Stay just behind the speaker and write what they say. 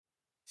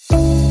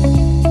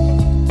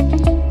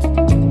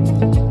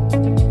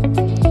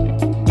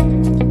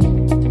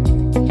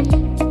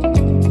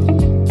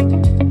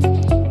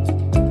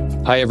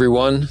Hi,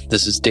 everyone.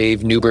 This is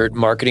Dave Newbert,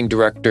 Marketing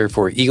Director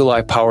for Eagle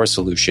Eye Power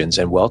Solutions,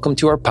 and welcome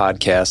to our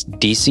podcast,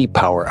 DC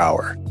Power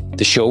Hour,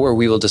 the show where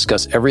we will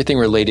discuss everything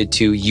related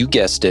to, you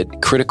guessed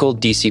it, critical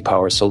DC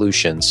power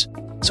solutions.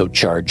 So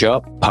charge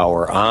up,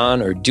 power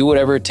on, or do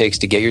whatever it takes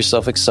to get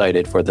yourself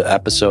excited for the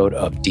episode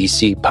of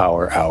DC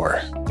Power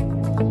Hour.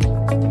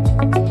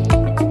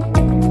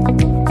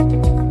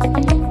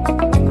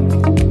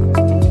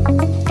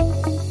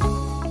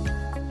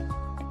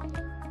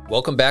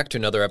 Welcome back to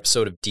another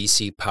episode of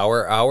DC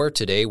Power Hour.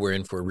 Today we're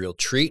in for a real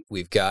treat.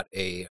 We've got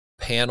a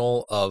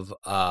panel of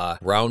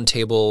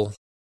roundtable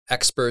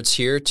experts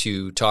here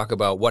to talk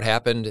about what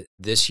happened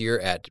this year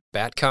at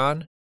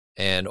BatCon.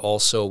 And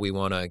also we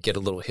want to get a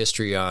little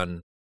history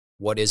on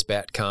what is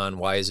BatCon,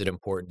 why is it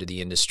important to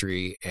the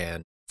industry.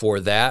 And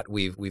for that,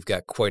 we've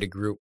got quite a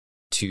group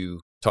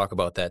to talk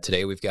about that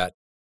today. We've got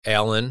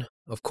Alan,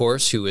 of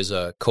course, who is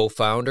a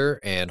co-founder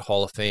and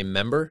Hall of Fame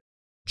member.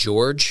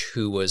 George,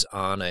 who was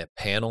on a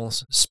panel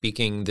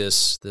speaking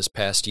this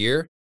past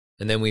year.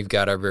 And then we've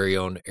got our very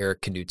own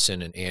Eric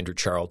Knudsen and Andrew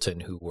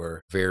Charlton, who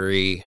were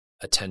very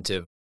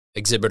attentive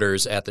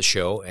exhibitors at the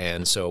show.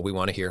 And so we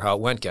want to hear how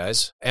it went,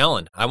 guys.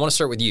 Alan, I want to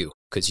start with you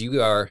because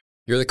you're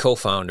the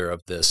co-founder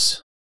of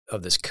this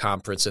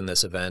conference and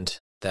this event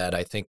that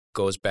I think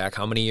goes back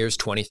how many years?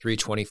 23,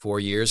 24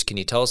 years. Can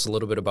you tell us a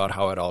little bit about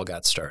how it all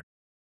got started?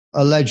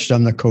 Alleged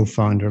I'm the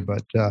co-founder,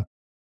 but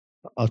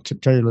I'll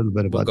tell you a little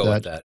bit about we'll go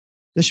with that.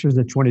 This was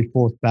the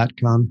 24th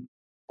BatCon.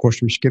 Of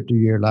course, we skipped a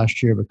year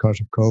last year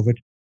because of COVID.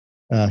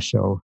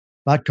 So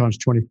BatCon's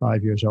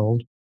 25 years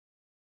old.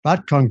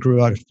 BatCon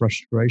grew out of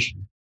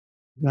frustration.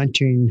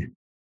 Can't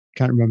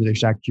remember the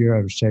exact year, I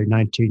would say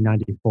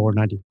 1994,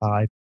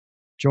 95.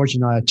 George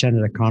and I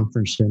attended a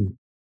conference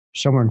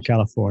somewhere in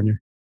California.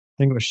 I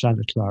think it was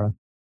Santa Clara.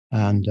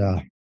 And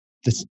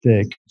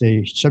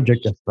the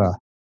subject of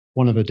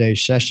one of the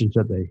day's sessions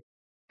at the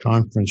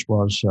conference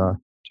was to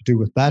do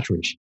with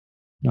batteries.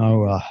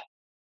 Now,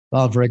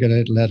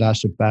 valve-regulated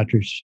lead-acid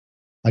batteries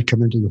had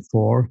come into the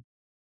fore,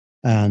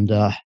 and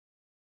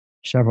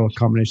several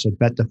companies had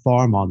bet the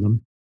farm on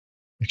them,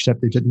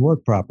 except they didn't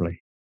work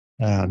properly.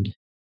 And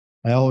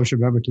I always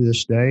remember to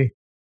this day,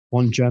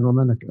 one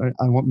gentleman,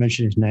 I won't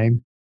mention his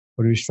name,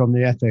 but he was from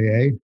the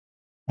FAA,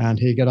 and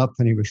he got up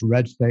and he was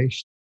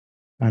red-faced,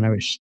 and I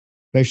was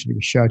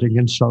basically shouting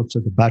insults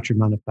at the battery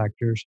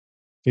manufacturers,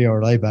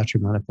 VRLA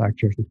battery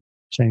manufacturers,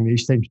 saying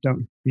these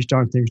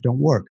darn things don't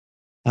work.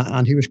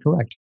 And he was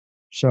correct.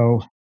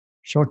 So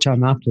short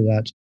time after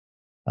that,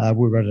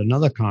 we were at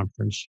another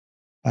conference,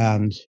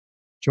 and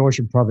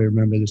George would probably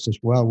remember this as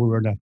well. We were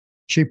in a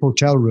cheap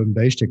hotel room,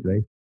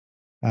 basically,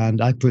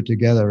 and I put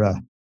together a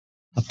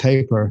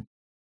paper,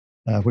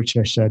 which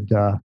I said,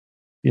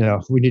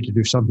 we need to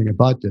do something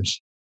about this.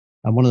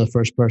 And one of the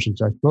first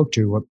persons I spoke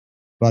to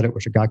about it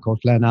was a guy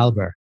called Glenn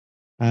Albert.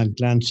 And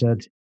Glenn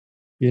said,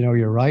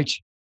 you're right.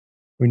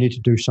 We need to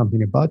do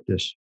something about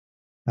this.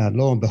 And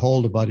lo and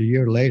behold, about a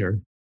year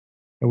later,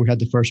 we had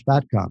the first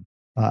BatCon.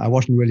 I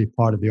wasn't really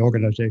part of the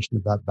organization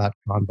of that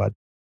BatCon, but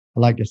I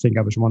like to think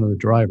I was one of the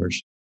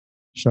drivers.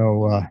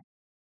 So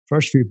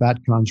first few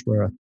BatCons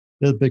were a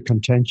little bit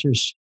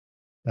contentious,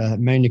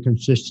 mainly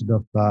consisted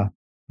of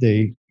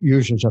the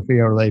users of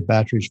VRLA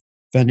batteries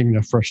venting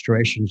their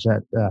frustrations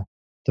at the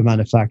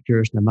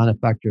manufacturers, and the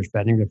manufacturers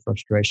venting their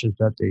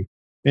frustrations at the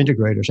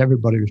integrators.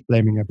 Everybody was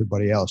blaming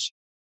everybody else.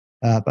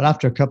 But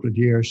after a couple of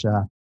years,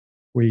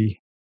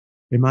 we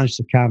managed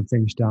to calm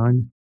things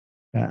down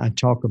and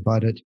talk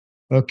about it.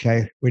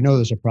 Okay, we know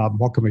there's a problem.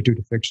 What can we do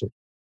to fix it?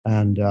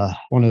 And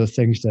one of the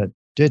things that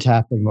did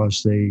happen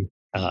was the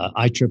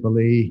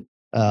IEEE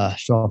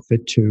saw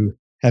fit to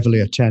heavily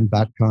attend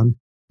BatCon,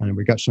 and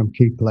we got some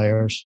key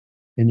players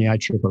in the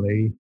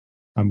IEEE,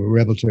 and we were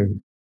able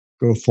to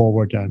go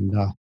forward and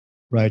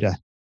write a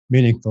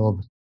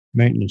meaningful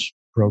maintenance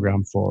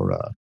program for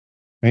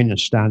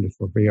maintenance standard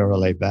for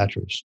VRLA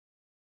batteries.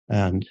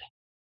 And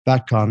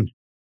BatCon,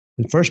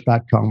 the first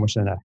BatCon was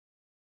in a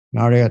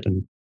Marriott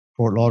in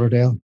Fort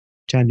Lauderdale.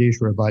 Attendees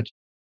were about,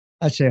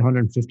 I'd say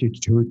 150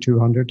 to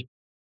 200.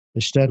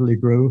 It steadily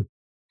grew.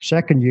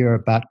 Second year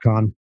at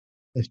BatCon,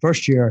 the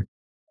first year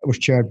it was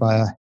chaired by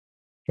a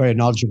very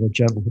knowledgeable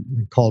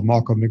gentleman called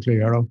Marco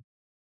Migliero.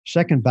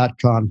 Second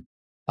BatCon,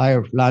 I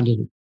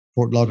landed at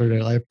Fort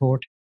Lauderdale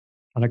Airport,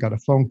 and I got a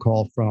phone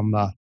call from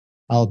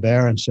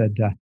Albert and said,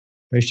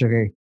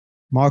 basically,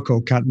 Marco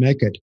can't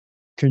make it.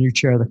 Can you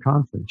chair the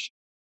conference?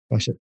 I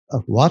said,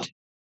 what?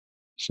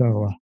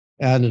 So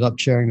I ended up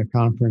chairing the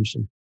conference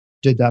and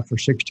did that for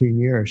 16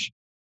 years.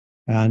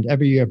 And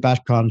every year,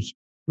 BatCon's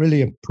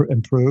really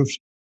improved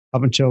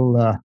up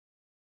until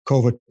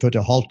COVID put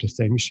a halt to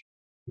things.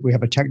 We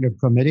have a technical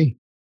committee,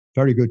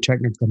 very good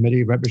technical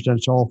committee,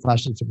 represents all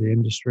facets of the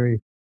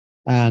industry.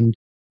 And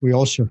we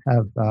also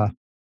have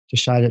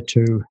decided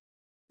to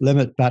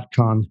limit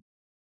BatCon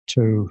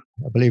to,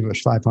 I believe it was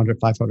 500,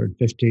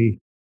 550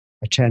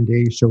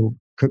 attendees, so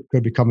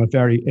could become a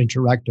very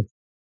interactive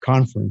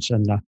conference.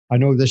 And I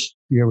know this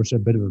year was a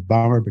bit of a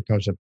bummer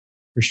because of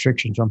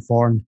restrictions on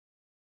foreign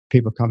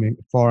people coming,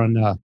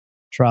 foreign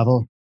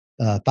travel.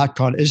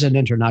 BatCon is an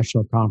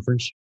international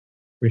conference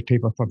with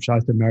people from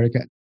South America,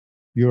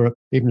 Europe,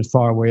 even as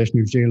far away as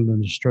New Zealand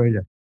and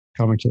Australia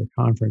coming to the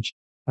conference.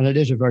 And it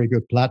is a very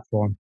good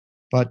platform.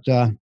 But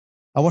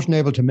I wasn't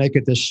able to make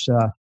it this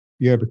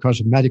year because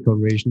of medical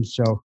reasons.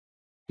 So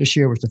this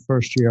year was the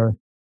first year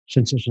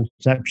since its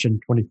inception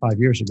 25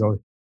 years ago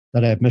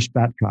that I have missed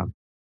BatCon.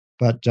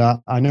 But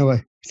I know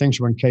things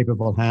were in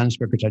capable hands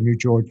because I knew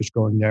George was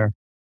going there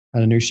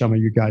and I knew some of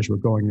you guys were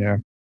going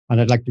there. And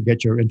I'd like to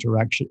get your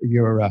opinion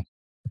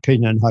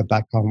on how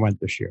BatCon went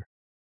this year.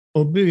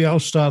 Well, maybe I'll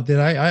start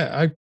there.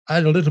 I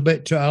add a little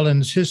bit to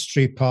Alan's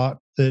history part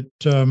that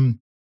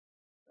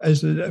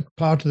as a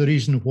part of the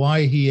reason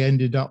why he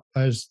ended up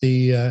as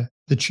the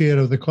chair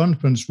of the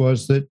conference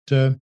was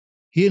that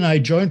he and I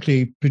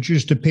jointly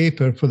produced a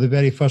paper for the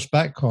very first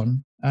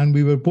BatCon, and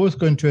we were both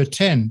going to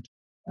attend.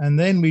 And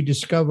then we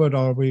discovered,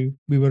 or we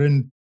were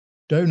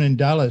down in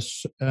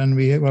Dallas, and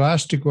we were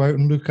asked to go out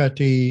and look at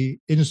a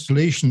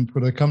installation for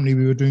the company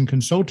we were doing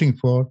consulting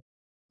for.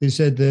 They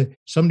said that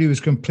somebody was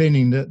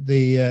complaining that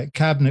the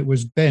cabinet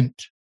was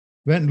bent.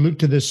 Went and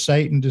looked at this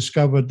site and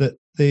discovered that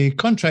the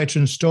contractor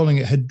installing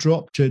it had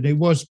dropped it, and it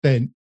was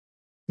bent.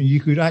 And you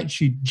could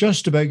actually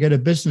just about get a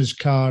business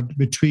card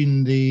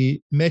between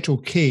the metal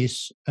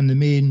case and the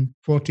main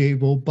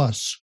 48-volt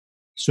bus.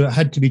 So it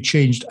had to be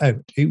changed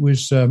out. It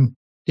was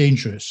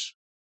dangerous.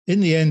 In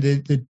the end,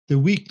 the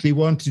week they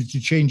wanted to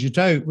change it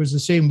out was the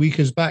same week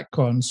as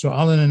BatCon. So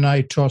Alan and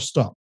I tossed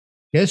up.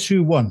 Guess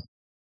who won?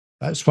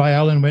 That's why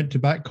Alan went to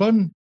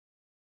BatCon,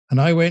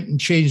 and I went and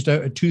changed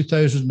out a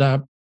 2,000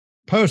 amp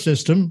power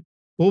system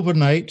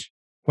overnight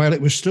while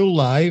it was still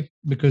live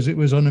because it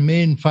was on a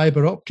main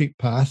fiber optic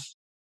path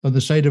on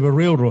the side of a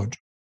railroad.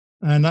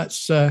 And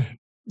that's,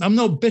 I'm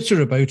not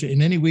bitter about it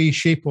in any way,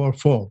 shape or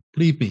form,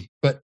 believe me.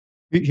 But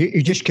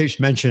he just keeps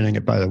mentioning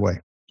it, by the way.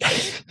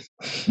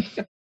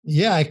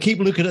 Yeah, I keep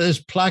looking at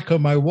this plaque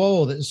on my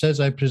wall that says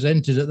I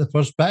presented at the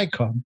first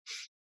BatCon.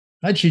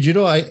 Actually, do you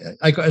know,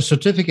 I got a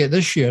certificate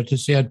this year to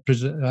say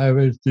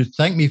to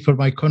thank me for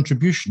my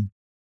contribution.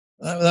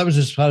 That was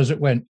as far as it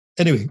went.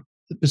 Anyway,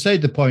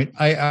 beside the point,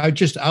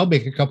 I'll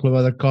make a couple of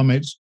other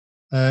comments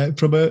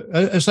from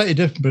a slightly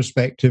different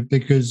perspective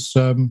because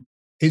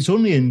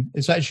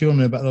it's actually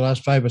only about the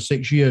last 5 or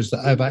 6 years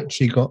that I've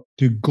actually got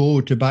to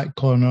go to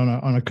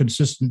BatCon on a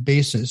consistent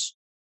basis,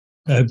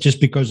 just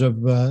because of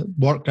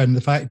work and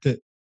the fact that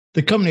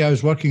the company I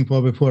was working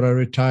for before I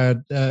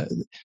retired,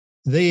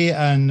 they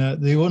and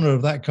the owner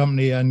of that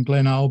company and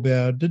Glenn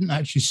Albert didn't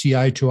actually see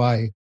eye to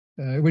eye,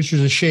 which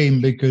was a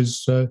shame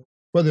because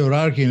what they were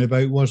arguing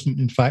about wasn't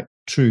in fact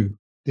true.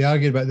 They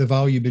argued about the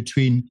value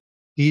between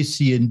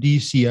AC and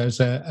DC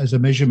as a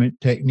measurement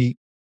technique,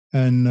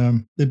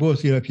 and they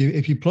both,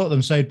 if you plot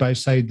them side by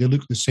side, they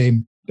look the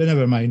same. But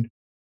never mind.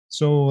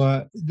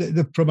 So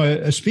from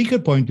a speaker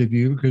point of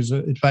view, because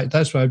in fact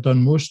that's what I've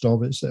done most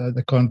of it at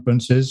the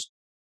conferences.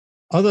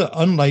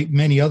 Unlike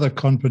many other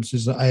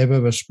conferences that I have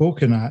ever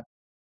spoken at,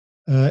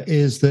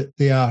 is that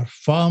they are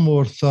far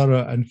more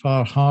thorough and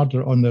far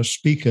harder on their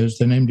speakers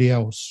than anybody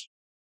else.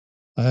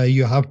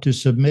 You have to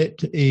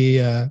submit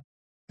an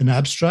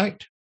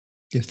abstract.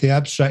 If the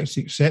abstract's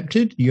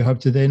accepted, you have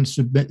to then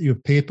submit your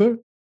paper,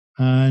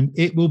 and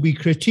it will be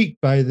critiqued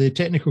by the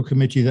technical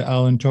committee that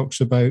Alan talks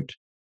about.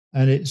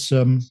 And it's,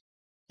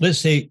 let's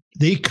say,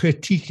 they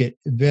critique it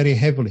very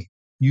heavily.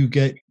 You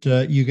get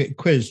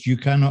quizzed. You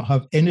cannot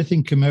have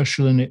anything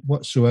commercial in it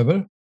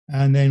whatsoever.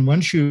 And then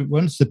once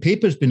the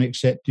paper's been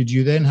accepted,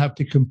 you then have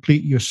to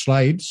complete your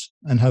slides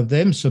and have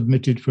them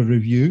submitted for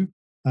review.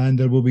 And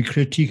there will be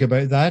critique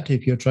about that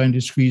if you're trying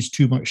to squeeze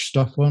too much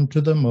stuff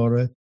onto them,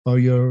 or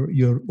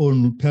your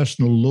own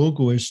personal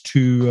logo is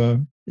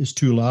too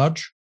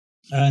large.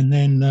 And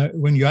then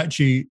when you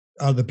actually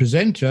are the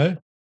presenter,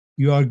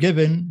 you are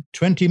given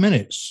 20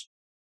 minutes,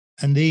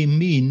 and they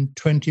mean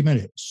 20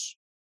 minutes,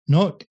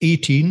 not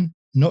 18,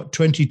 not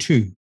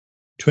 22,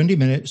 20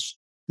 minutes.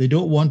 They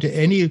don't want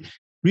it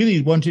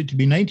really want it to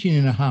be 19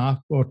 and a half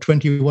or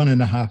 21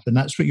 and a half, and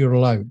that's what you're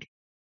allowed.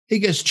 It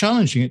gets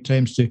challenging at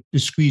times to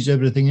squeeze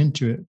everything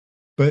into it.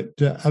 But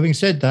having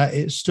said that,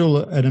 it's still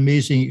an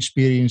amazing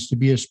experience to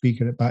be a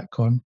speaker at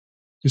BatCon,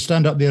 to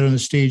stand up there on the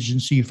stage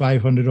and see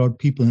 500 odd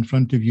people in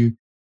front of you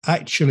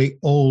actually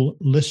all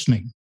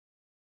listening,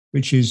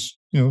 which is,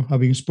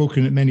 having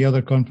spoken at many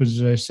other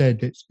conferences, I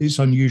said, it's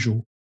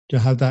unusual to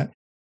have that.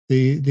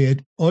 The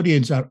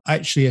audience are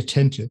actually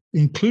attentive,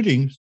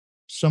 including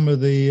some of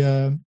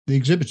the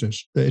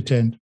exhibitors that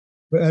attend.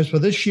 But as for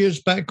this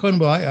year's BatCon,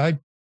 well, I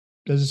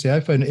as I say, I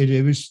found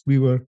we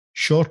were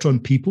short on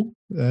people,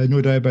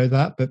 no doubt about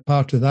that. But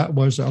part of that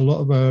was a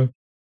lot of our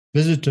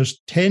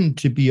visitors tend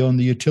to be on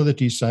the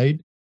utility side,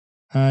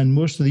 and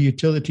most of the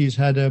utilities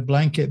had a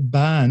blanket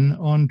ban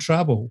on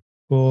travel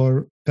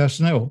for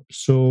personnel.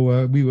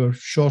 So we were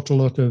short a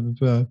lot of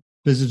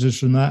visitors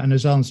from that. And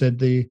as Alan said,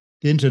 the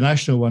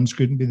international ones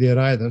couldn't be there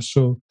either.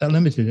 So that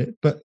limited it.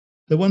 But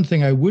the one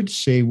thing I would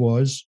say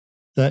was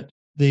that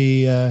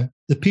the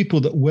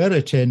people that were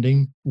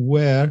attending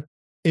were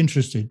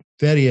interested,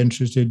 very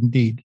interested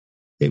indeed.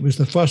 It was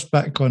the first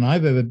BatCon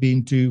I've ever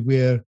been to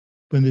where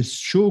when the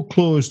show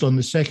closed on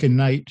the second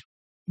night,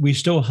 we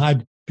still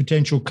had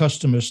potential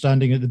customers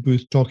standing at the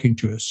booth talking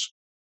to us.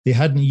 They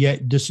hadn't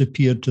yet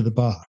disappeared to the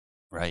bar.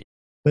 Right.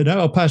 But now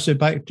I'll pass it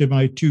back to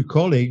my two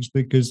colleagues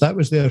because that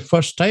was their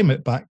first time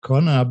at BatCon,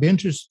 and I'll be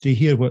interested to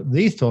hear what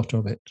they thought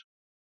of it.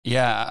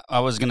 Yeah,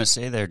 I was going to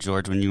say there,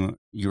 George, when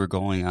you were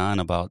going on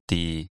about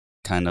the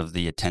kind of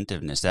the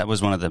attentiveness, that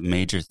was one of the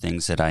major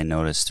things that I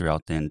noticed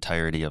throughout the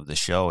entirety of the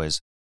show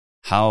is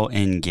how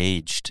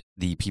engaged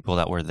the people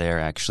that were there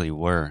actually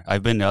were.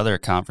 I've been to other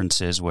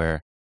conferences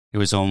where it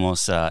was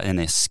almost an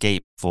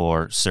escape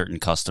for certain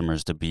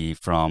customers to be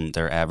from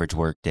their average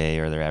work day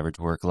or their average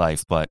work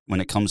life. But when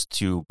it comes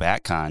to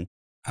BatCon,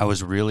 I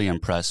was really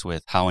impressed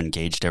with how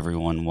engaged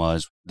everyone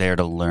was there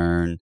to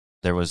learn.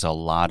 There was a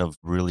lot of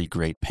really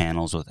great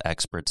panels with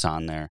experts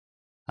on there.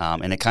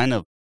 And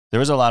there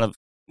was a lot of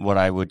what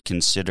I would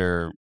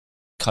consider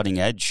cutting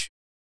edge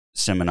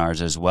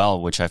seminars as well,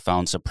 which I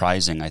found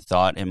surprising. I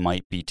thought it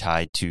might be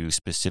tied to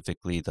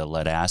specifically the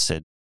lead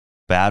acid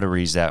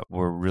batteries that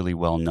were really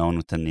well known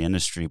within the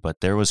industry, but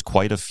there was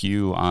quite a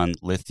few on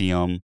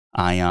lithium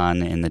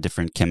ion and the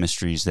different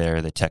chemistries there,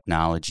 the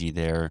technology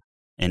there,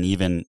 and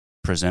even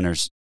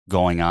presenters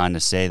going on to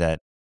say that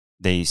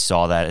they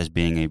saw that as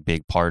being a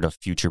big part of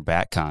future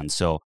BatCon.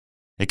 So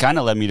it kind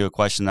of led me to a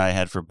question that I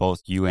had for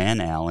both you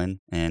and Alan,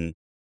 and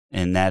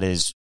that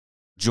is,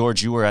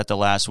 George, you were at the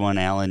last one.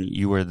 Alan,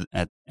 you were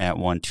at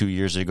one 2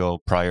 years ago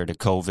prior to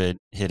COVID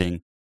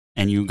hitting.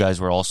 And you guys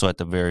were also at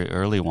the very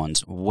early ones.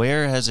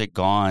 Where has it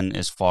gone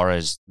as far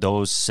as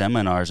those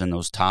seminars and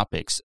those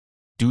topics?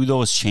 Do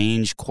those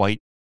change quite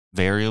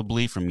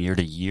variably from year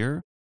to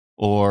year?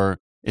 Or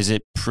is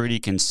it pretty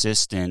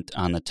consistent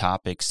on the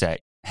topics that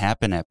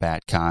happen at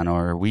BatCon?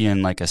 Or are we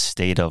in like a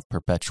state of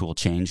perpetual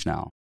change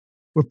now?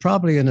 We're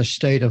probably in a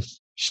state of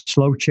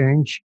slow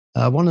change.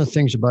 One of the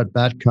things about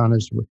BatCon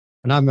is,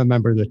 and I'm a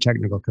member of the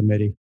technical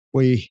committee,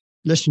 we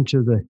listen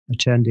to the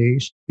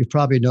attendees. You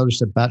probably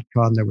noticed at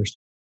BatCon there was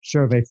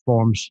survey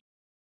forms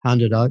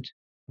handed out.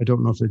 I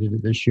don't know if they did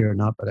it this year or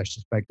not, but I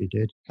suspect they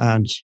did.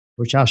 And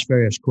which asked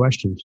various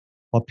questions,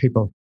 what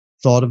people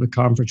thought of the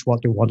conference,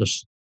 what they want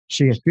to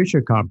see at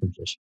future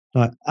conferences.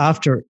 Now,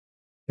 after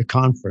the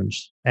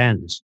conference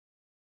ends,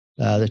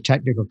 the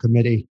technical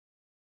committee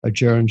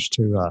adjourns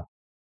to a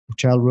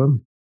hotel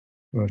room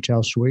or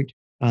hotel suite,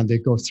 and they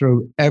go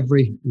through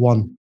every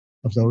one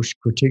of those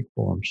critique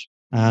forms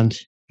and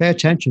pay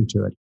attention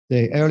to it.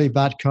 The early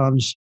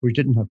BatCons, we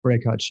didn't have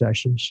breakout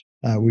sessions.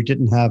 We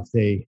didn't have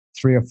the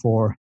 3 or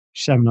 4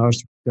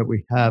 seminars that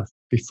we have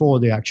before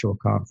the actual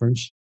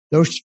conference.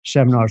 Those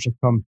seminars have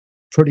come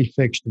pretty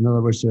fixed. In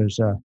other words, there's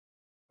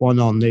one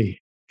on the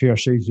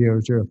PRC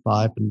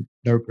 005 and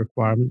NERC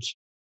requirements.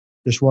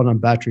 There's one on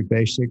battery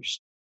basics.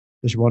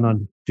 There's one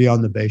on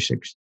beyond the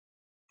basics.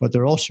 But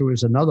there also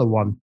is another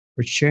one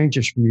which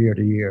changes from year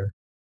to year.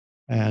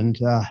 And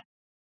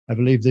I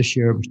believe this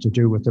year was to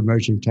do with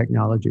emerging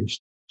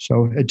technologies.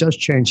 So it does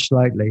change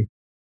slightly.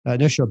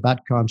 Initial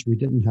BatCons, we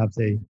didn't have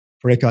the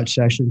breakout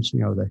sessions,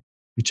 the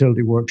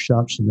utility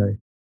workshops and the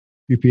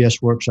UPS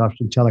workshops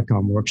and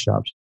telecom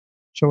workshops.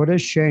 So it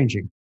is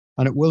changing,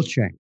 and it will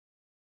change,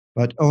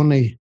 but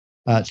only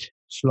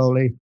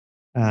slowly.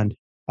 And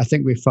I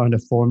think we found a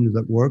formula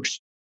that works.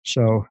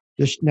 So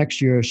this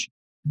next year's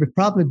will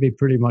probably be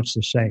pretty much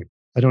the same.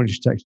 I don't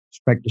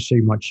expect to see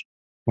much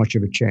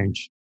of a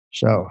change.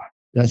 So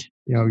that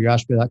you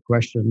asked me that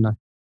question.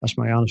 That's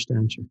my honest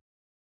answer.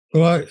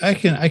 Well, I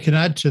can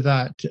add to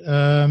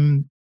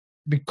that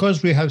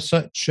because we have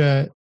such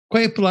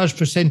quite a large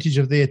percentage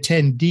of the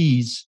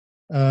attendees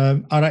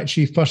are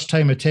actually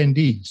first-time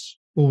attendees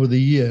over the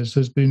years.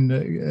 There's been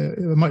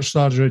a much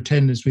larger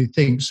attendance we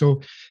think.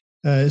 So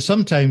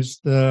sometimes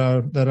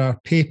there are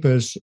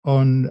papers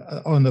on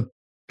the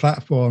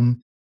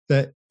platform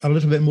that are a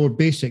little bit more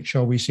basic,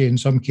 shall we say, in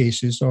some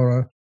cases,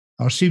 or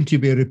seem to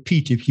be a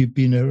repeat if you've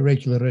been a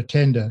regular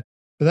attender.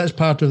 But that's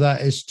part of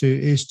that is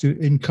to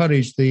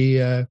encourage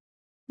the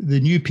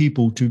new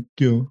people to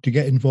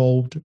get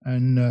involved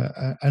and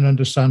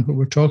understand what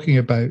we're talking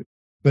about.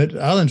 But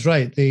Alan's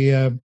right.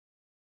 The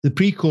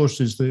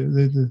pre-courses,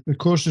 the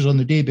courses on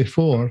the day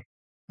before,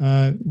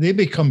 they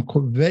become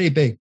very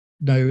big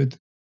now.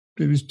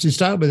 It was, to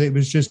start with, it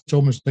was just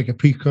almost like a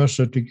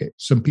precursor to get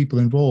some people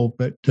involved.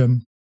 But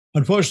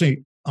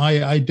unfortunately,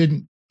 I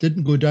didn't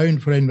go down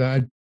for any of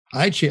that.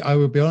 I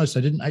will be honest,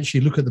 I didn't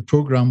actually look at the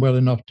program well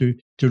enough to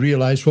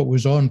realize what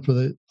was on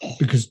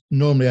because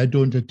normally I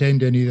don't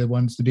attend any of the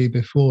ones the day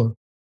before.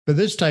 But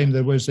this time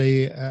there was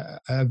a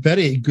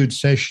very good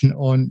session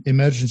on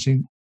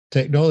emergency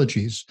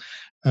technologies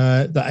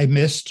that I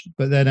missed,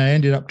 but then I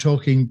ended up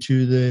talking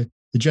to the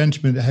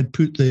gentleman that had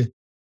put the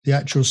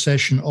actual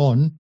session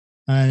on,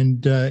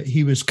 and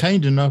he was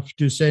kind enough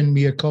to send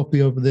me a copy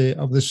of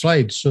the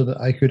slides so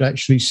that I could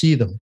actually see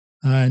them.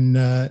 And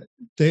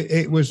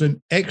it was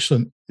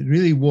it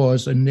really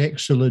was an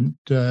excellent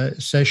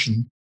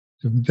session.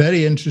 Some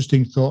very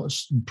interesting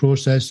thoughts and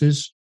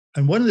processes.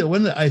 And one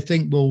that I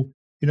think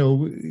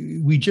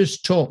we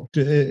just talked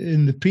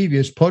in the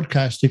previous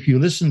podcast, if you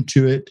listen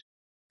to it,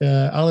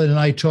 Alan and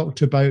I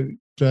talked about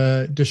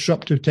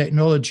disruptive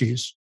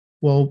technologies.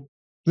 Well,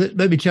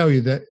 let me tell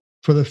you that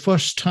for the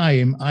first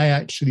time, I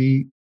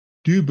actually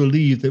do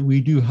believe that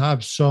we do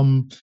have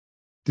some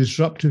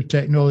disruptive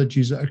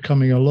technologies that are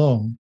coming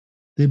along.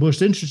 The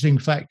most interesting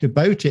fact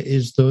about it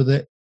is, though,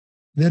 that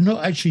they're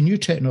not actually new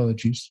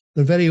technologies.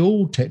 They're very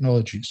old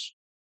technologies.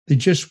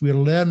 We're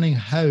learning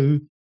how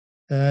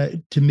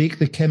to make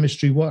the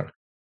chemistry work.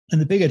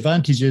 And the big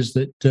advantage is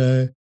that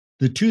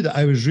the two that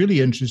I was really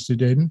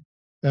interested in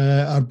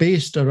are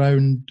based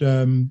around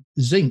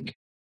zinc,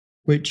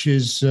 which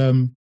is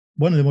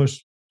one of the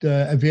most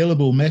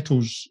available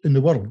metals in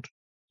the world.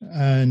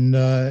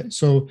 And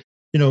so,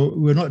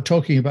 we're not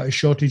talking about a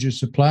shortage of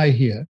supply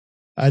here.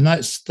 And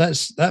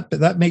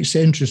that makes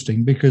it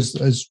interesting because,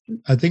 as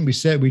I think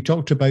we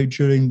talked about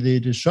during the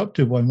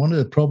disruptive one of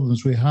the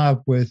problems we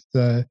have with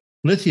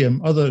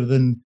lithium, other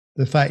than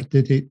the fact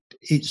that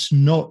it's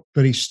not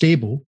very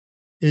stable,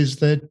 is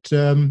that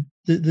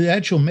the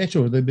actual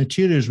metal, the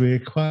materials we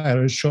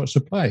require, is short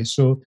supply.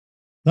 So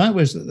that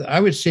was, I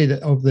would say,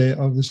 that of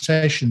the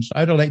sessions,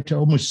 I'd have liked to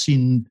almost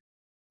seen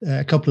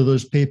a couple of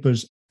those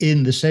papers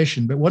in the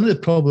session. But one of the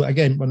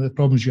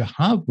problems you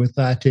have with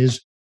that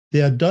is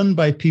they are done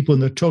by people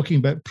and they're talking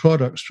about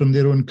products from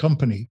their own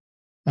company.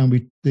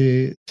 And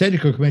the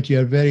technical committee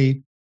are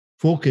very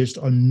focused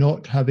on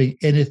not having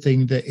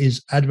anything that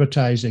is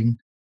advertising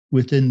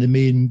within the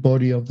main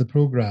body of the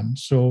program.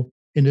 So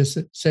in a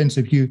sense,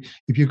 if you're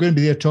going to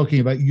be there talking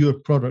about your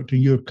product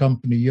and your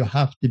company, you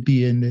have to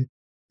be in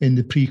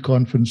the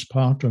pre-conference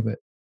part of it.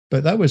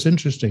 But that was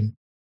interesting.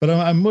 But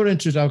I'm more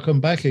interested, I'll come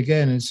back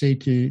again and say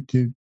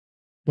to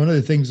one of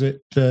the things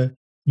that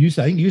I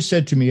think you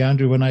said to me,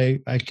 Andrew, when I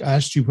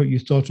asked you what you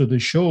thought of the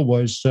show,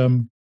 was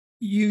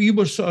you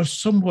were sort of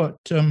somewhat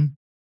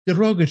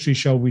derogatory,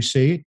 shall we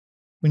say,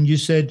 when you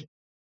said,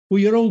 well,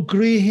 you're all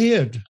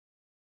grey-haired.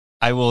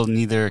 I will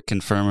neither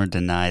confirm or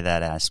deny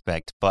that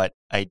aspect, but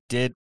I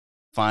did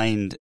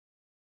find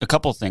a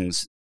couple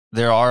things.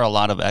 There are a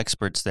lot of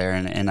experts there,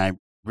 and I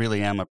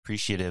really am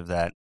appreciative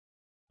that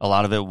a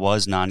lot of it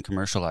was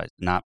non-commercialized,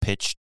 not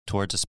pitched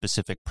towards a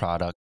specific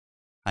product.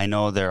 I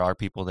know there are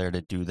people there to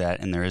do that,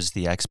 and there is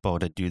the expo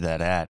to do that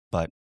at,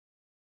 but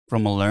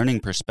from a learning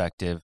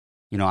perspective,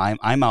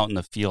 I'm out in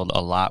the field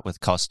a lot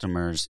with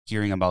customers,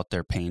 hearing about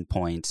their pain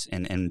points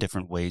and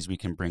different ways we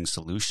can bring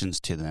solutions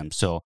to them.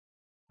 So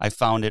I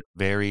found it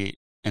very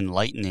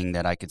enlightening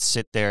that I could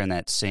sit there in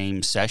that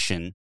same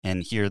session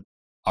and hear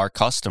our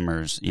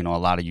customers, a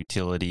lot of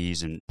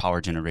utilities and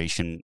power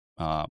generation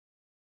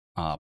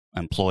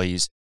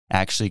employees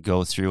actually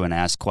go through and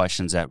ask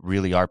questions that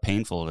really are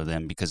painful to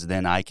them, because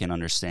then I can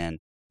understand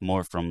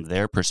more from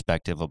their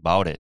perspective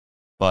about it.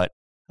 But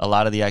a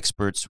lot of the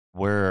experts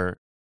were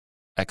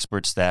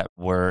experts that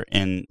were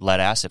in lead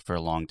acid for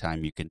a long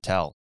time, you could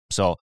tell.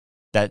 So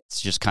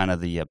that's just kind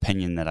of the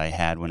opinion that I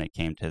had when it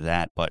came to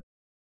that. But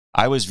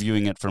I was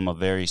viewing it from a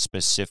very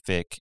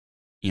specific,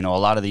 a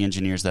lot of the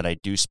engineers that I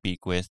do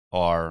speak with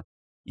are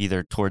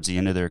either towards the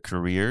end of their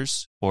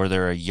careers, or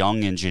they're a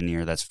young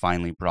engineer that's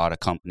finally brought a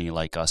company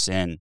like us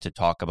in to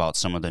talk about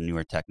some of the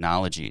newer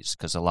technologies,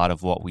 because a lot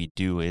of what we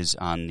do is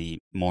on the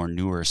more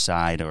newer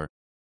side, or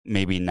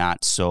maybe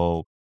not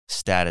so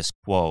status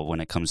quo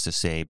when it comes to,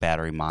 say,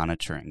 battery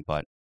monitoring.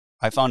 But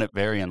I found it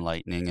very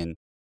enlightening.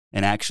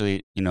 And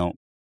actually,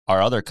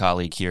 our other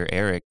colleague here,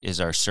 Eric, is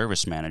our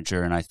service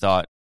manager, and I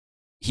thought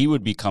he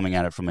would be coming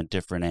at it from a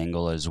different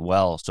angle as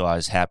well. So I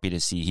was happy to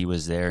see he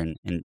was there.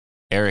 And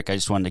Eric, I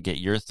just wanted to get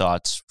your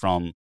thoughts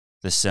from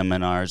the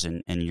seminars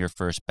and your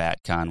first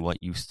BatCon, what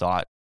you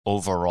thought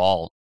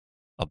overall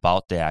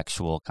about the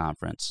actual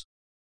conference.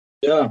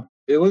 Yeah,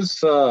 it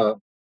was a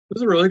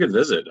really good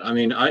visit. I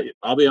mean,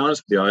 I'll be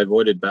honest with you, I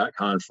avoided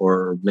BatCon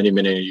for many,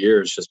 many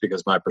years just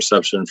because my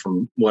perception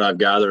from what I've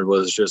gathered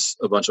was just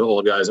a bunch of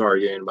old guys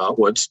arguing about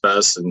what's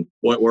best and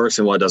what works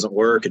and what doesn't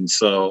work. And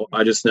so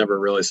I just never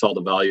really saw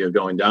the value of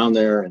going down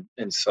there.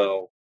 And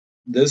so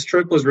this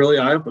trip was really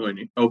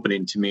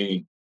eye-opening to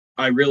me.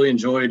 I really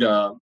enjoyed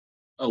a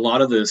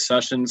lot of the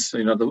sessions.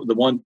 The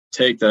one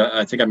take that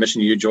I think I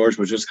mentioned to you, George,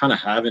 was just kind of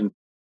having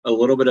a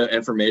little bit of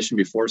information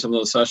before some of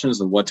those sessions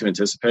of what to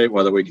anticipate,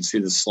 whether we can see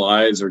the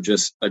slides or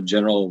just a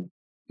general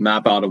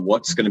map out of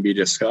what's going to be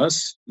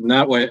discussed. And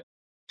that way,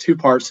 two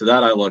parts to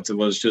that I looked at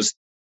was just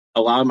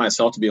allowing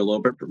myself to be a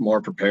little bit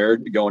more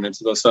prepared going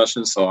into those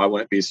sessions, so I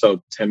wouldn't be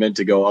so timid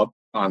to go up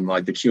on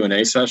like the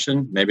Q&A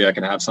session. Maybe I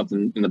can have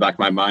something in the back of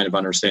my mind of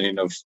understanding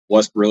of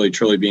what's really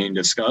truly being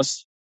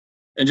discussed,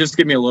 and just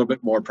give me a little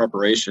bit more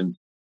preparation.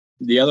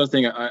 The other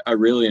thing I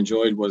really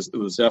enjoyed was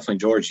definitely,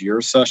 George,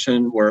 your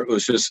session, where it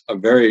was just a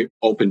very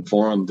open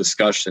forum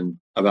discussion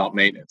about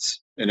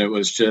maintenance. And it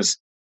was just,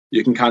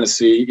 you can kind of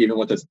see, even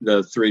with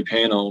the three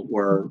panel,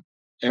 where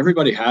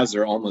everybody has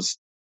their almost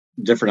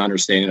different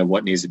understanding of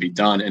what needs to be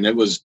done. And it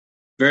was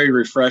very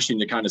refreshing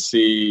to kind of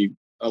see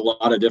a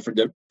lot of different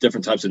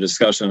types of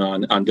discussion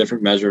on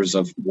different measures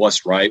of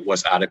what's right,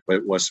 what's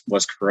adequate,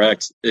 what's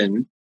correct.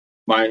 And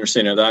my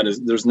understanding of that is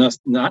there's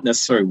not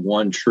necessarily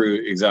one true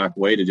exact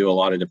way to do a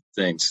lot of different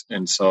things.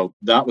 And so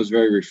that was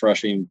very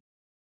refreshing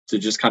to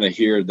just kind of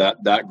hear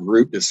that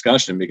group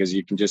discussion, because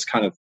you can just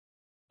kind of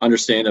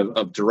understand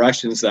of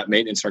directions that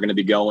maintenance are going to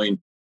be going.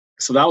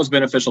 So that was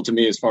beneficial to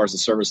me as far as the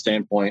service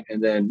standpoint.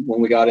 And then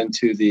when we got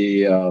into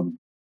the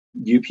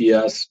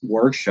UPS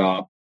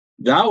workshop,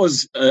 that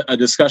was a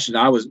discussion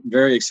I was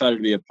very excited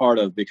to be a part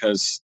of,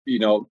 because,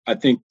 I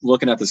think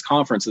looking at this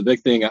conference, the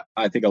big thing,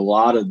 I think a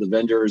lot of the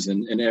vendors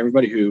and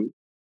everybody who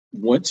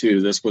went to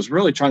this was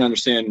really trying to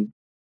understand,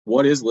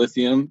 what is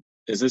lithium?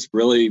 Is this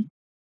really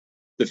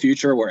the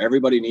future where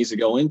everybody needs to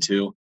go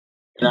into?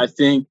 And I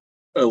think,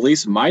 at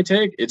least my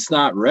take, it's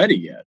not ready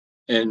yet.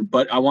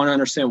 But I want to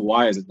understand,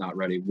 why is it not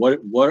ready? What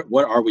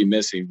are we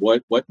missing?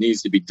 What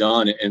needs to be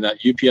done? And that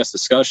UPS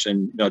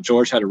discussion,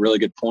 George had a really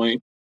good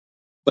point.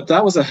 But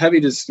that was a heavy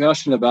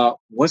discussion about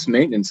what's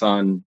maintenance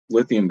on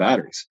lithium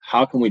batteries.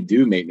 How can we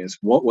do maintenance?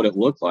 What would it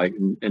look like?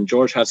 And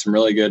George had some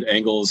really good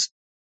angles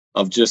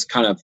of just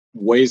kind of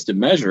ways to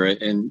measure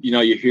it. And,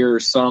 you hear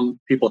some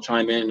people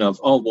chime in of,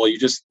 oh, well, you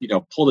just,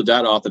 pull the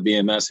data off the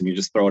BMS and you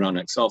just throw it on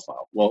an Excel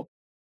file. Well,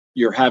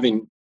 you're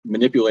having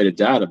manipulated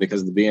data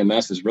because the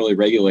BMS is really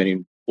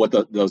regulating what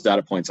those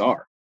data points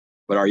are.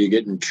 But are you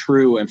getting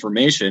true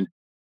information?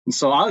 And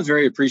so I was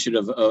very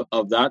appreciative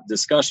of that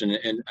discussion.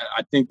 And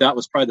I think that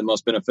was probably the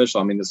most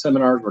beneficial. I mean, the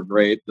seminars were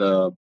great.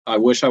 I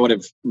wish I would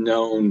have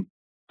flown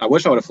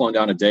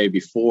down a day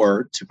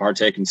before to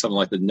partake in something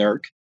like the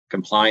NERC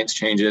compliance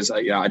changes.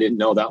 I didn't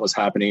know that was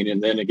happening.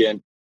 And then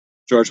again,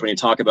 George, when you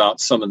talk about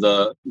some of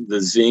the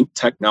zinc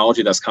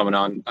technology that's coming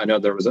on, I know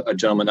there was a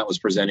gentleman that was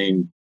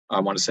presenting, I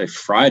want to say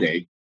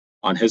Friday,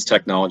 on his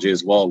technology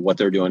as well, what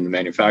they're doing in the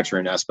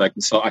manufacturing aspect.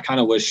 And so I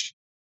kind of wish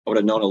I would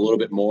have known a little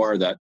bit more.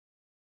 That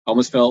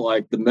almost felt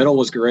like the middle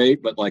was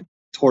great, but like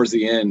towards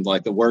the end,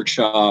 like the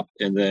workshop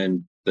and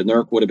then the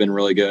NERC would have been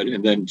really good.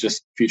 And then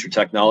just future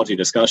technology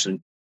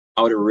discussion,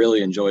 I would have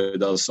really enjoyed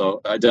those. So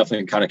I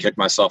definitely kind of kicked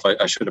myself.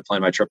 I should have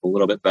planned my trip a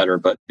little bit better,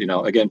 but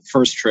again,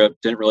 first trip,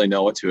 didn't really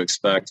know what to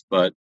expect.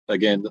 But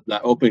again,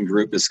 that open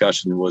group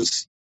discussion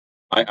was,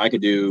 I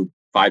could do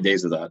 5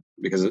 days of that,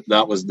 because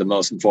that was the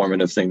most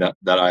informative thing that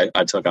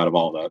I took out of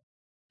all of that.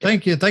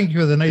 Thank you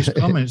for the nice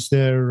comments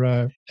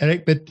there,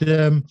 Eric. But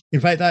in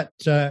fact,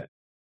 that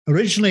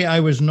originally I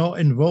was not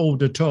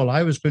involved at all.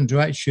 I was going to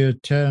actually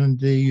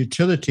attend the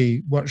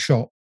utility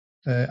workshop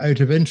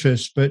out of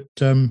interest, but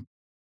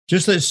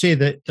just let's say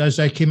that as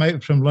I came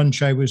out from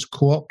lunch, I was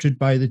co-opted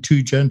by the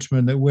two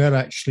gentlemen that were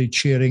actually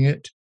chairing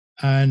it,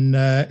 and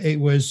it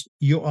was,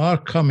 "You are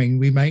coming.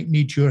 We might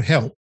need your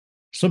help."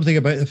 Something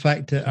about the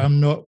fact that I'm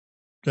not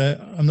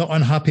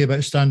unhappy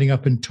about standing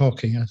up and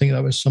talking. I think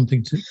that was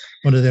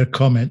one of their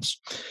comments.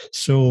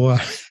 So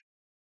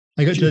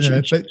I got to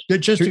know. But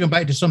just to come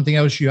back to something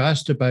else you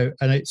asked about,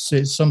 and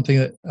it's something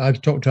that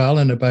I've talked to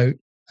Alan about.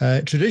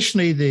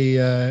 Traditionally,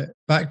 the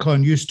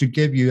BatCon used to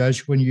give you,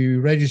 as when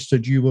you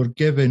registered, you were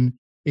given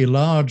a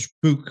large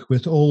book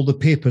with all the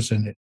papers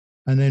in it.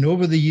 And then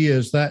over the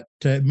years, that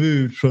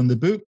moved from the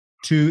book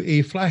to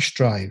a flash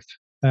drive.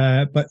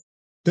 But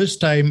this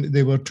time,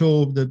 they were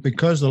told that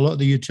because a lot of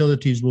the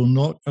utilities will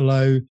not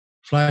allow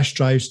flash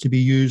drives to be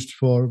used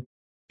for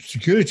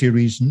security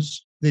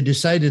reasons, they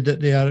decided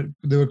that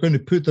they were going to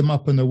put them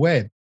up on the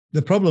web.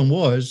 The problem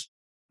was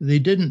they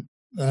didn't,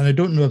 and I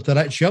don't know if they're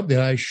actually up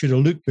there. I should have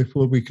looked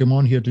before we come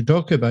on here to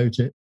talk about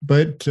it.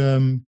 But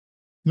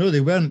no,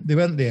 they weren't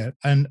there.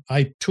 And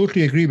I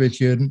totally agree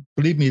with you. And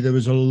believe me, there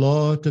was a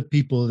lot of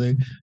people,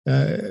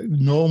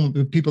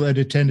 normal people that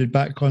had attended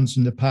BatCons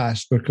in the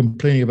past were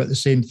complaining about the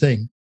same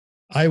thing.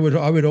 I would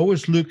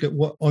always look at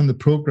what on the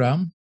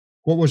program,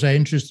 what was I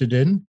interested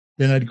in.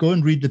 Then I'd go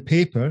and read the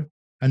paper,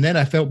 and then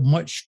I felt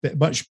much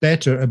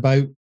better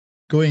about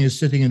going and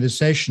sitting in the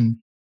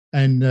session.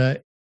 And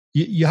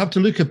you have to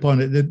look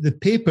upon it. The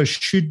paper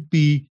should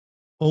be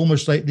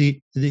almost like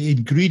the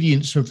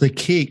ingredients of the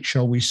cake,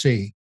 shall we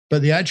say?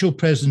 But the actual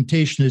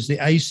presentation is the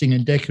icing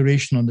and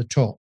decoration on the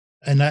top,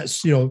 and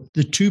that's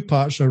the two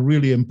parts are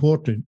really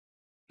important.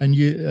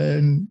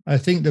 And I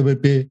think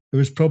there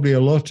was probably a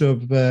lot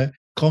of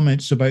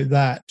comments about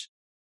that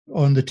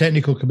on the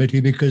technical committee,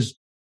 because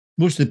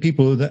most of the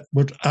people that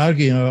were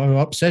arguing or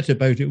upset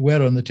about it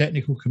were on the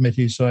technical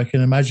committee. So I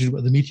can imagine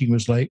what the meeting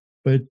was like.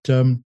 But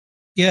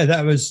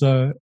that was.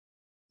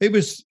 It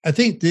was. I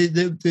think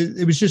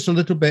it was just a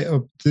little bit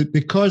of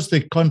because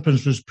the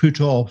conference was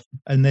put off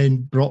and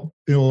then brought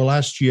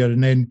last year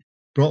and then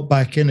brought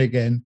back in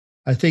again.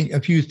 I think a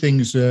few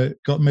things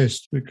got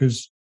missed,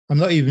 because I'm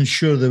not even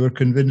sure they were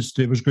convinced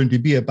it was going to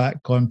be a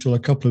BatCon until a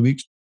couple of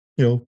weeks,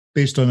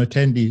 based on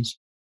attendees.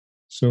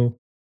 So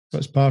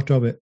that's part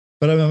of it.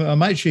 But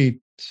I'm actually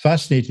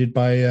fascinated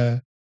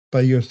by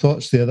your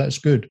thoughts there. That's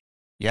good.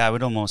 Yeah, I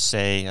would almost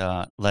say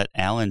let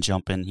Alan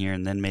jump in here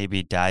and then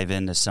maybe dive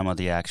into some of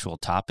the actual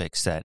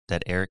topics that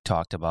Eric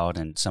talked about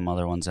and some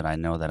other ones that I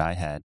know that I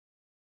had.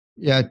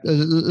 Yeah,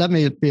 let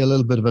me be a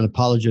little bit of an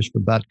apologist for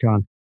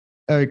BatCon.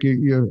 Eric,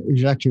 you're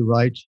exactly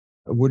right.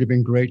 It would have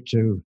been great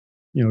to,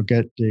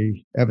 get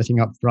everything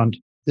up front.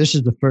 This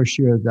is the first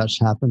year that's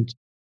happened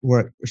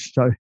where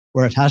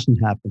it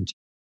hasn't happened.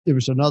 There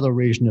was another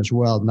reason as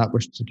well, and that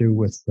was to do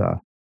with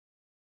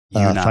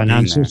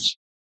finances.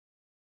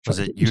 Was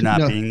it you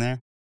not being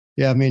there?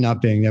 Yeah, me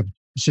not being there.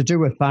 It's to do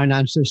with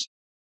finances.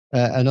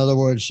 In other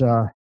words,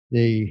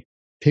 the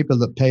people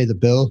that pay the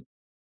bill,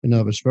 in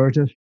other words,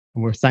 Vertiv,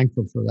 and we're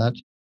thankful for that,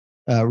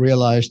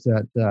 realized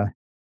that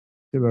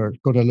they were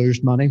going to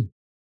lose money.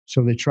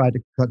 So they tried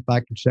to cut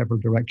back in several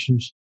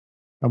directions.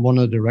 And one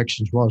of the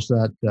directions was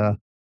that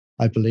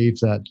I believe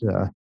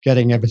that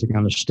getting everything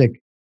on a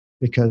stick,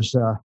 because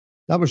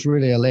that was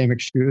really a lame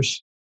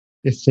excuse.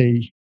 If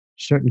the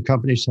certain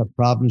companies have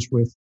problems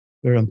with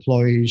their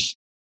employees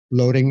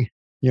loading,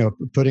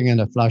 putting in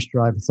a flash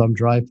drive, a thumb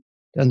drive,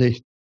 then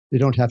they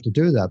don't have to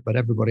do that, but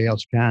everybody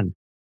else can.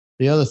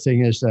 The other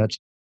thing is that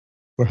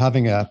we're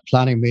having a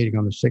planning meeting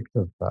on the 6th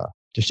of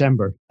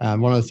December.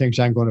 And one of the things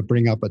I'm going to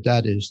bring up at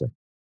that is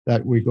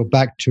that we go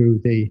back to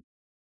the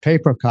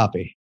paper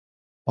copy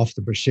of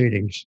the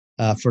proceedings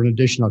for an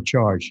additional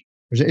charge,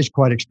 because it is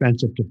quite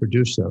expensive to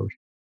produce those.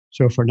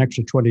 So for an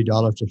extra $20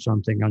 or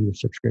something on your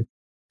subscription,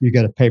 you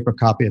get a paper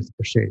copy of the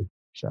proceeding.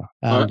 So,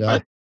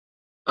 and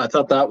I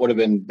thought that would have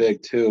been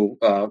big too.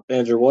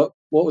 Andrew, what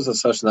was the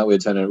session that we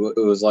attended?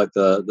 It was like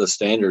the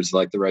standards,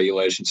 like the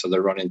regulations. So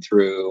they're running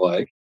through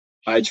like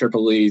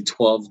IEEE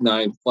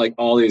 12.9, like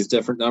all these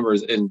different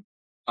numbers. And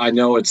I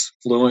know it's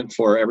fluent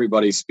for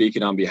everybody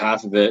speaking on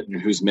behalf of it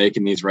and who's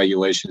making these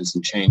regulations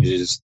and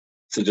changes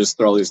to just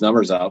throw these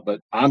numbers out. But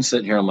I'm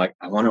sitting here, I'm like,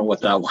 I wonder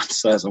what that one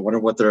says. I wonder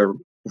what they're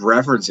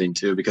referencing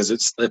to, because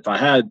if I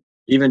had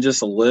even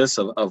just a list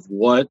of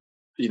what,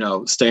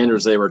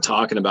 standards they were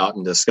talking about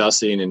and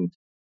discussing and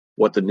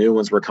what the new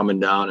ones were coming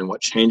down and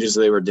what changes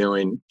they were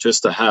doing,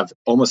 just to have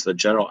almost a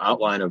general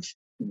outline of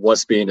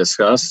what's being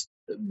discussed,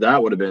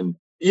 that would have been,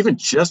 even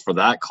just for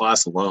that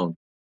class alone,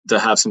 to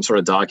have some sort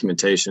of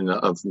documentation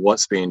of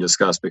what's being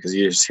discussed, because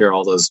you just hear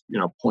all those,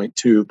 0.2,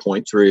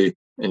 0.3,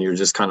 and you're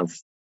just kind of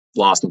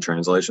lost in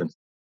translation.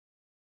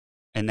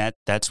 And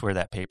that's where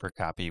that paper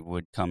copy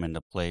would come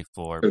into play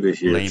for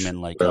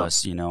laymen like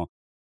us.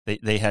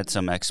 They had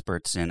some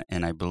experts in,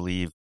 and I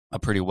believe a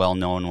pretty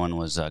well-known one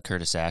was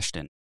Curtis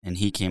Ashton. And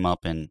he came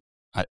up and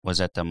was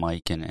at the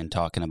mic and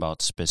talking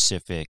about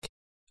specific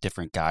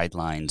different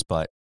guidelines.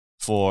 But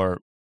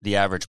for the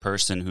average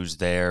person who's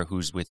there,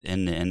 who's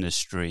within the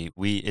industry,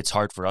 it's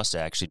hard for us to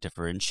actually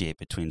differentiate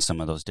between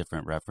some of those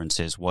different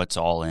references, what's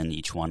all in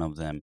each one of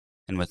them.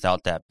 And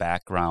without that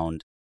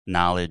background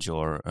knowledge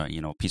or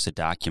piece of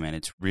document,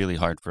 it's really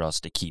hard for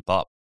us to keep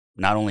up.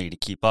 Not only to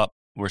keep up,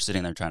 we're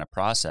sitting there trying to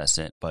process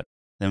it, but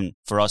then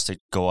for us to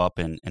go up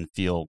and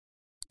feel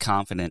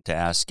confident to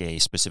ask a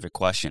specific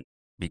question,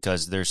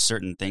 because there's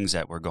certain things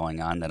that were going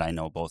on that I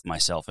know both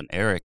myself and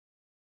Eric,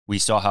 we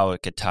saw how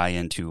it could tie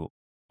into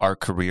our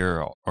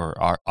career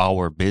or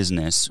our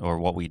business or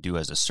what we do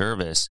as a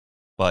service,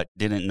 but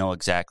didn't know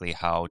exactly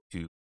how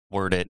to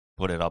word it,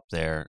 put it up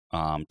there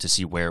to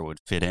see where it would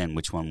fit in,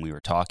 which one we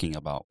were talking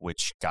about,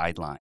 which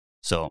guideline.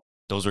 So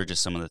those were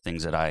just some of the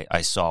things that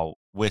I saw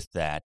with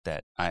that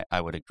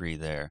I would agree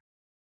there.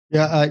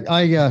 Yeah,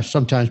 I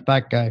sometimes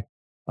I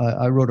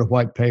wrote a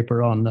white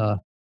paper on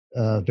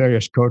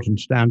various codes and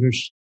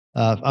standards.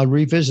 I'll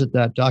revisit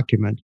that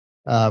document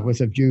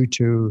with a view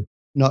to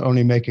not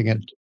only making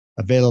it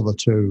available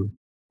to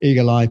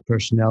Eagle Eye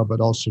personnel, but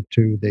also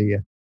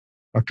to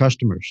our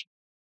customers.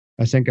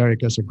 I think, Eric,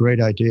 that's a great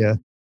idea.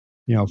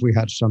 If we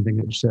had something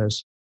that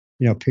says,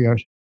 Pierre,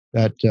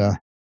 that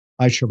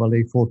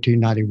IEEE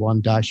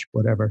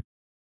 1491-whatever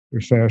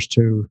refers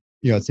to,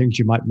 things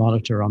you might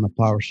monitor on a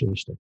power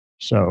system.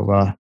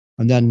 So,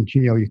 and then,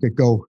 you could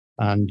go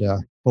and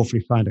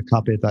hopefully find a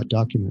copy of that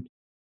document.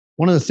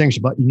 One of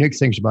the unique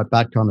things about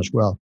BATCON as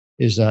well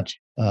is that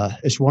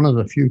it's one of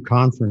the few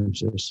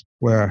conferences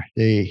where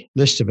the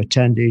list of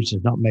attendees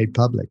is not made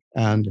public.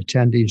 And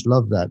attendees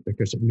love that,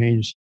 because it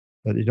means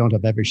that they don't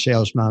have every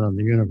salesman in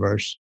the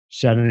universe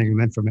sending them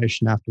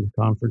information after the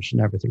conference and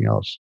everything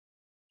else.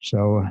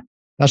 So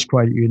that's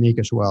quite unique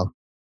as well.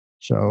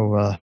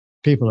 So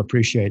people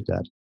appreciate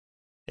that.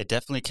 It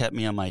definitely kept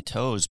me on my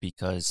toes,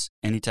 because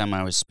anytime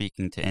I was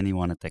speaking to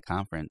anyone at the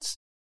conference,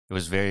 it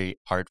was very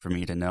hard for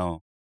me to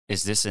know,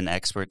 is this an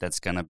expert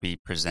that's going to be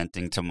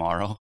presenting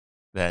tomorrow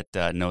that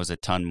knows a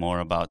ton more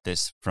about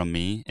this from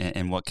me,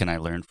 and what can I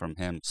learn from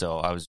him? So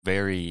I was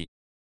very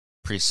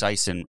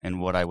precise in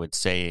what I would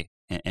say,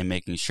 and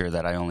making sure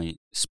that I only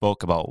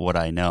spoke about what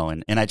I know.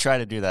 And I try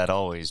to do that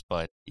always,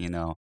 but,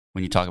 when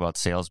you talk about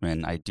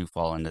salesmen, I do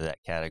fall into that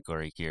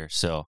category here.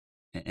 So,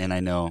 and I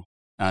know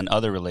on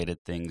other related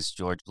things,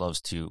 George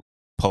loves to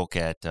poke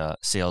at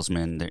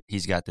salesmen.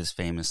 He's got this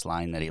famous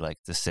line that he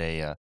likes to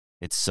say,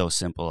 it's so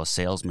simple a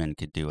salesman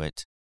could do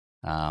it,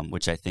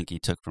 which I think he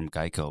took from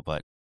Geico.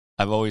 But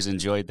I've always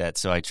enjoyed that,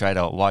 so I try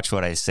to watch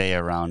what I say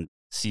around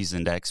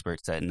seasoned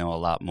experts that know a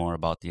lot more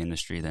about the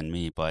industry than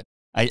me. But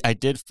I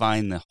did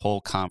find the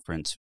whole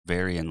conference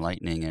very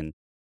enlightening, and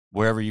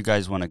wherever you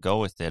guys want to go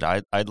with it,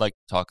 I'd like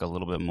to talk a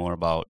little bit more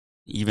about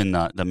even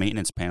the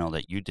maintenance panel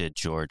that you did,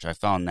 George. I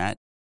found that,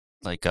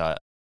 like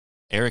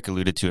Eric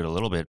alluded to it a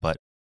little bit, but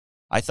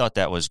I thought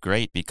that was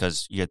great,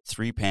 because you had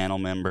 3 panel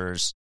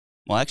members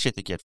Well, actually, I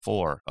think he had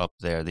 4 up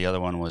there. The other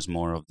one was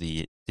more of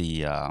the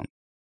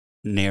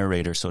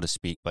narrator, so to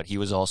speak, but he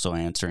was also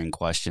answering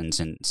questions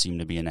and seemed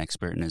to be an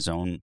expert in his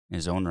own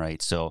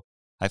right. So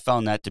I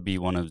found that to be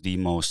one of the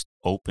most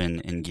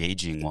open,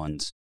 engaging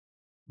ones,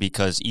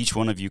 because each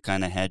one of you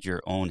kind of had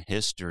your own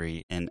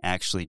history and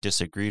actually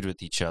disagreed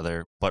with each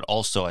other, but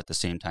also at the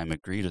same time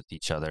agreed with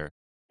each other,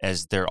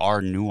 as there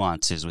are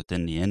nuances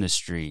within the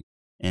industry.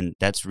 And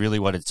that's really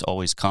what it's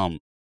always come.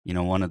 You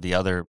know, one of the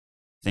other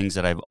things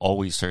that I've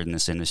always heard in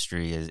this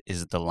industry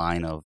is the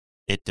line of,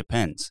 it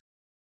depends.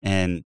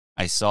 And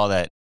I saw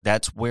that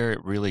that's where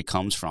it really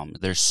comes from.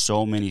 There's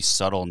so many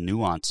subtle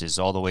nuances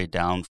all the way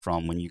down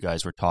from when you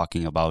guys were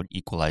talking about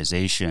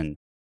equalization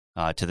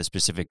to the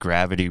specific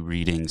gravity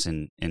readings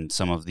and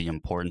some of the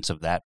importance of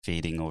that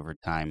fading over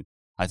time.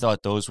 I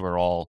thought those were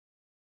all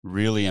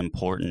really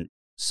important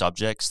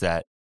subjects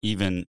that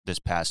even this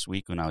past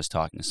week when I was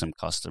talking to some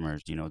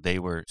customers, you know, they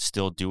were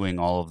still doing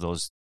all of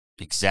those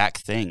exact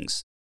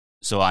things.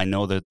 So I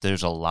know that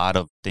there's a lot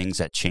of things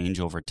that change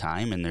over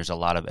time, and there's a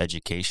lot of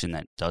education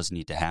that does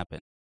need to happen.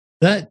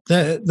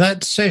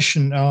 That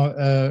session,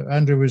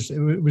 Andrew,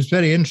 was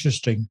very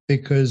interesting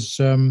because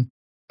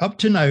up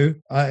to now,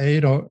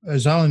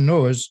 as Alan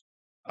knows,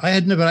 I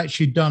had never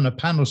actually done a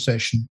panel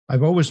session.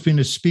 I've always been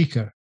a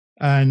speaker,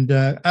 and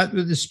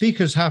the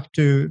speakers have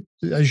to,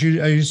 as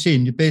you've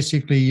seen,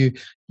 basically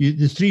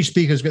the 3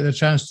 speakers get the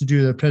chance to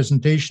do their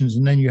presentations,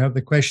 and then you have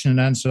the question and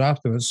answer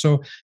afterwards.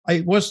 So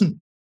it wasn't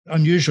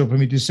unusual for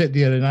me to sit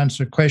there and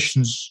answer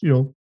questions,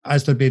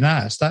 as they're being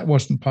asked. That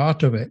wasn't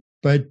part of it.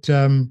 But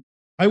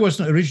I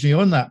wasn't originally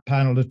on that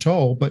panel at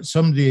all, but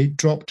somebody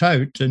dropped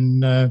out,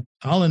 and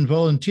Alan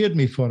volunteered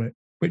me for it,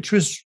 which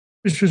was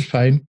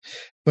fine.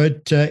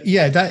 But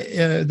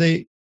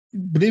they,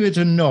 believe it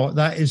or not,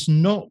 that is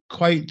not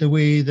quite the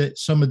way that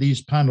some of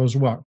these panels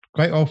work.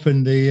 Quite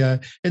often,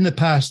 in the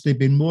past, they've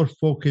been more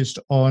focused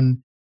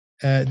on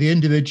the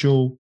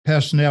individual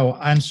personnel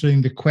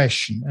answering the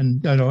question,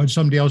 and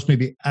somebody else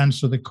maybe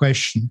answer the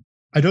question.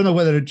 I don't know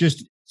whether it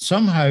just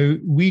somehow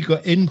we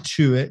got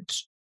into it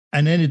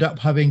and ended up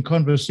having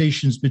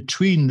conversations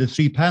between the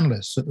 3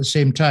 panelists at the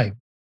same time.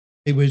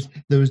 There was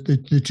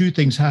the 2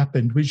 things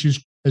happened, which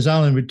is, as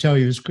Alan would tell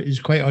you, is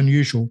quite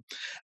unusual.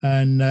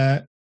 And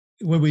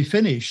when we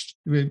finished,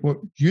 what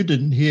you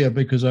didn't hear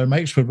because our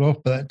mics were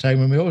off by that time,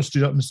 when we all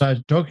stood up and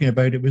started talking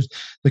about it,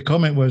 the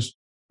comment was,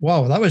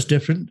 "Wow, that was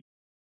different,"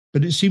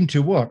 but it seemed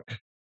to work.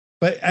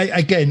 But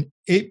again,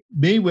 it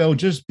may well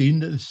just been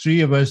that the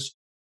 3 of us,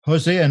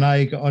 Jose and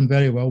I, got on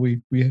very well.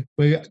 We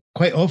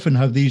quite often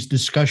have these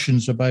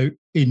discussions about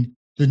in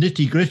the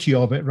nitty-gritty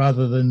of it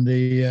rather than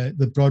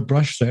the broad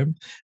brush term.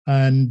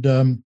 And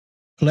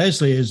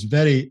Leslie is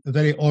very,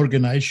 very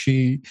organized.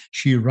 She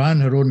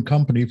ran her own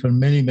company for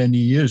many, many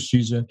years.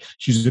 She's a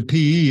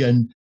PE,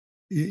 and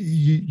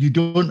you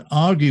don't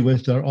argue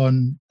with her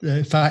on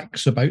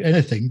facts about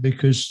anything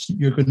because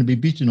you're going to be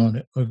beaten on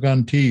it, I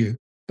guarantee you.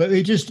 But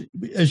we just,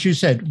 as you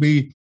said,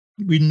 we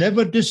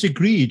never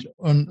disagreed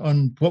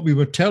on what we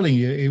were telling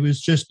you. It was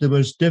just there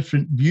was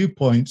different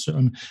viewpoints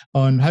on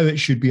how it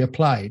should be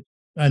applied,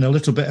 and a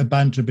little bit of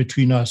banter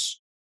between us,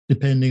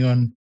 depending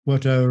on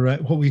what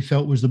we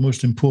felt was the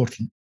most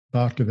important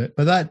part of it.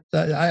 But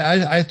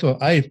I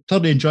thought I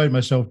thoroughly enjoyed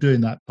myself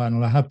doing that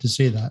panel. I have to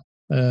say that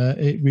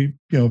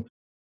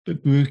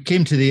we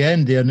came to the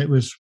end there, and it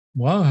was,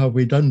 wow, have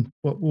we done?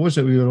 What was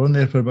it? We were on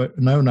there for about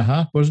an hour and a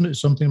half, wasn't it?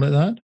 Something like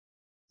that.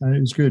 And it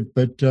was good.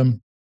 But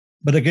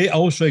I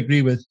also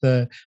agree with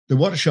the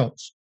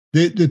workshops.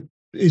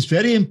 It's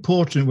very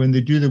important when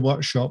they do the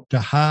workshop to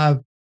have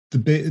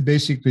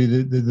basically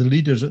the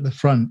leaders at the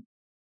front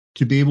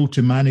to be able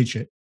to manage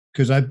it.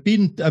 Because I've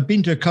been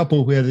to a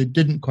couple where they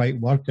didn't quite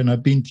work, and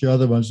I've been to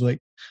other ones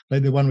like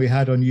the one we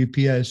had on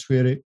UPS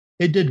where it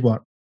did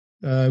work.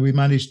 We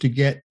managed to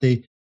get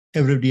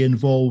everybody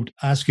involved,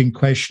 asking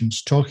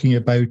questions, talking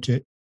about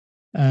it,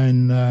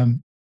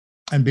 and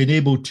being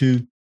able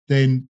to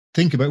then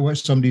think about what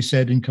somebody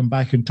said and come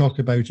back and talk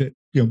about it.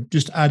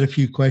 Just add a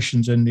few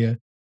questions in there.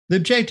 The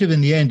objective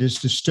in the end is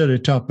to stir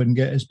it up and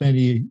get as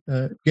many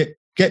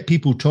get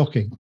people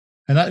talking,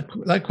 and that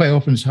quite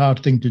often is a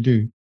hard thing to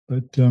do.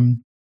 But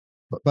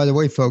by the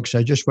way, folks,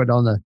 I just went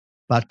on the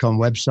BATCON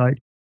website,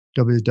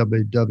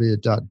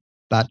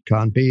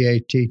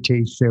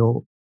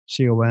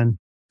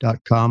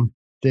 www.battcon.com.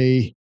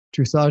 The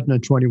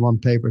 2021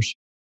 papers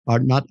are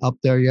not up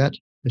there yet.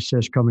 It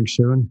says coming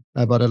soon.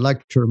 But I'd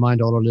like to remind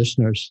all our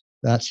listeners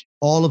that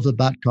all of the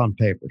BATCON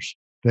papers,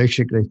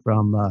 basically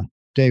from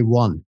day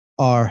one,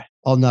 are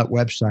on that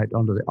website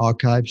under the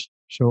archives.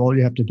 So all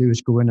you have to do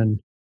is go in and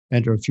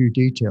enter a few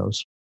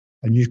details,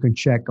 and you can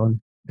check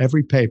on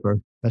every paper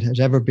that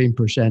has ever been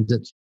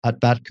presented at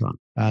BATCON.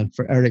 And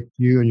for Eric,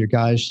 you and your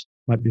guys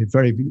might be a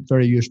very,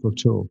 very useful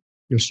tool.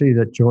 You'll see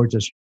that George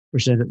has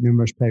presented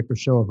numerous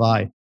papers, so have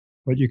I.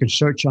 But you can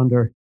search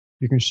under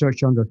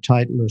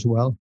title as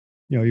well.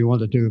 You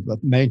want to do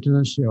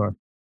maintenance or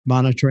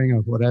monitoring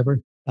or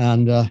whatever.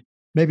 And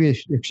maybe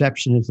the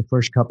exception is the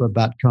first couple of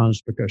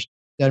BATCONs, because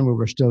then we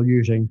were still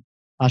using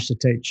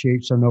acetate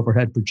sheets and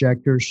overhead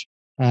projectors.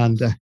 And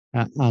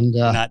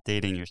Not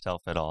dating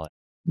yourself at all.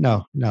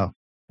 no.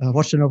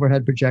 What's an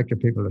overhead projector?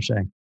 People are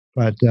saying,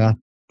 but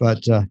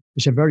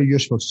it's a very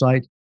useful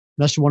site.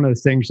 That's one of the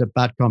things that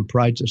BATCON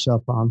prides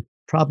itself on.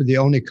 Probably the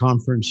only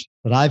conference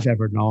that I've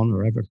ever known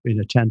or ever been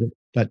attended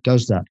that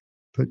does that,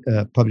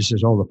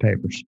 publishes all the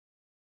papers.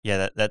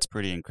 Yeah, that's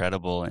pretty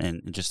incredible,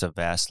 and just a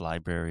vast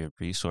library of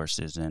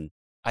resources. And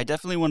I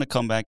definitely want to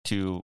come back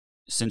to,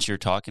 since you're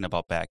talking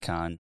about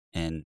BATCON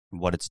and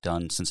what it's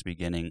done since the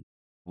beginning,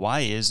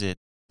 why is it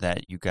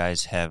that you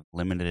guys have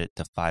limited it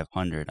to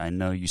 500? I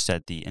know you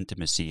said the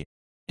intimacy.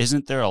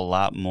 Isn't there a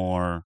lot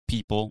more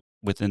people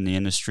within the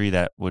industry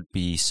that would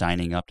be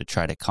signing up to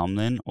try to come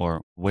then?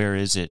 Or where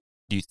is it?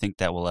 Do you think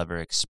that will ever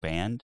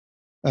expand?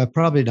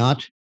 Probably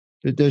not.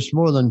 There's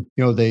more than,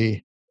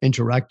 the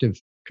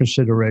interactive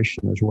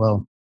consideration as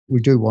well.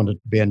 We do want it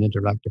to be an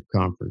interactive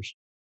conference.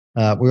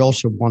 We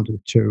also wanted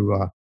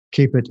to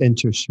keep it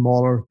into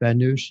smaller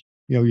venues.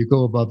 You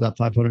go above that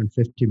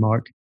 550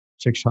 mark,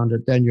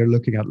 600, then you're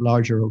looking at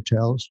larger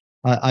hotels.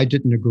 I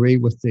didn't agree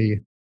with the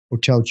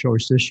hotel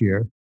choice this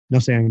year.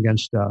 Nothing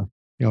against,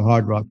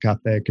 Hard Rock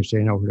Cafe,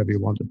 Casino, whatever you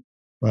wanted.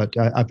 But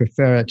I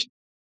prefer it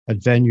at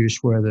venues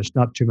where there's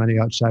not too many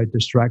outside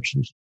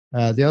distractions.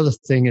 The other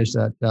thing is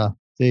that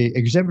the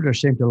exhibitors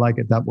seem to like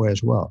it that way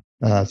as well.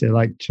 They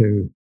like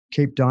to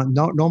keep down.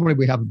 Normally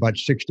we have about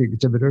 60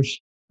 exhibitors,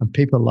 and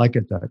people like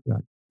it that way.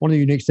 One of the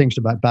unique things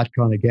about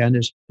BATCON, again,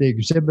 is the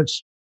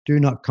exhibits do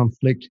not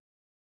conflict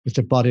with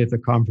the body of the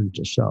conference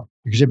itself.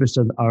 Exhibits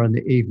are in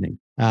the evening,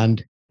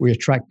 and we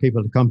attract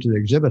people to come to the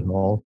exhibit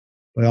hall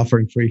by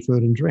offering free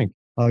food and drink.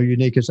 How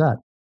unique is that?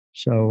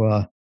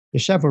 So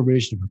there's several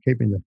reasons for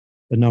keeping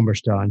the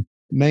numbers down.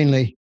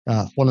 Mainly,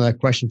 one of the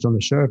questions on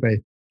the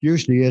survey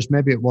usually is,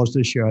 maybe it was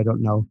this year, I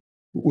don't know,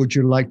 would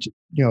you like to,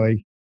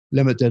 a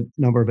limited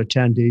number of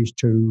attendees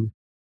to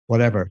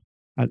whatever?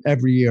 And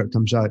every year it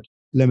comes out,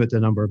 limit the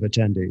number of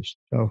attendees.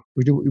 So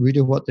we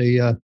do what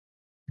the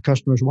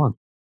customers want.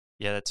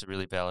 Yeah, that's a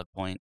really valid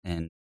point.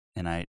 And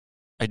I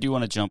do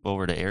want to jump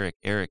over to Eric.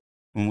 Eric,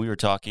 when we were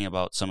talking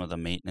about some of the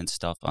maintenance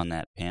stuff on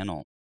that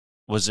panel,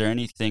 was there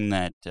anything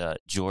that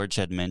George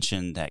had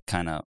mentioned that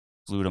kind of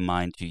flew to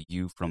mind to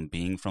you from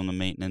being from the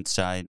maintenance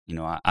side?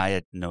 I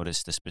had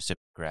noticed the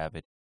specific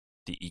gravity,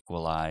 the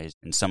equalized,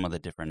 and some of the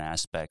different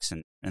aspects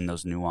and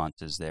those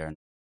nuances there.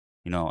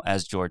 And,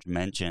 as George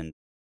mentioned,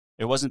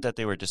 it wasn't that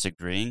they were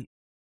disagreeing,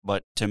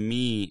 but to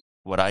me,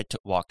 what I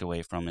walked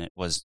away from it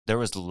was there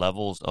was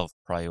levels of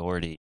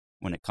priority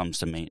when it comes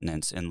to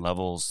maintenance and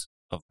levels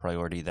of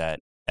priority that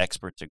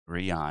experts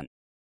agree on.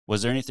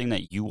 Was there anything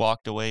that you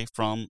walked away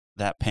from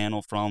that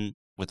panel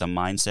with a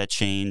mindset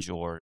change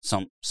or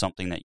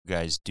something that you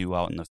guys do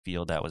out in the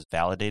field that was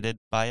validated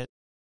by it?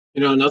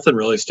 Nothing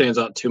really stands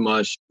out too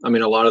much. I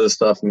mean, a lot of the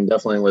stuff,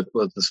 definitely with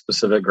the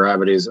specific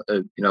gravities,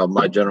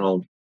 my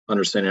general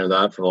understanding of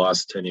that for the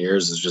last 10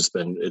 years has just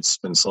been, it's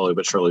been slowly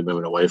but surely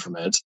moving away from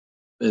it.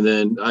 And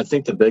then I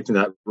think the big thing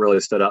that really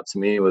stood out to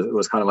me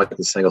was kind of like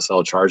the single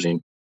cell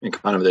charging and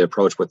kind of the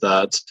approach with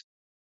that.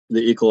 The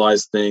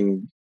equalized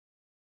thing,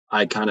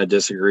 I kind of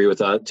disagree with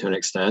that to an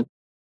extent.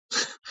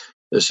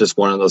 It's just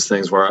one of those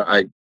things where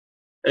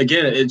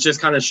again, it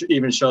just kind of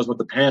even shows with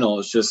the panel.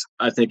 It's just,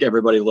 I think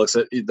everybody looks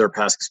at their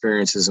past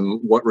experiences and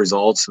what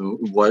results and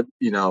what,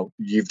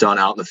 you've done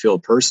out in the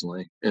field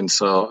personally. And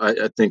so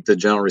I think the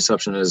general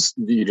reception is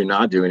you do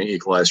not do any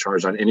equalized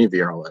charge on any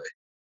VRLA.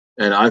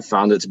 And I've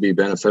found it to be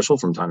beneficial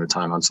from time to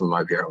time on some of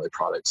my VRLA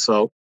products.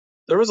 So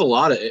there was a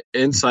lot of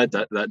insight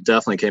that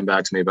definitely came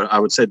back to me. But I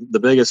would say the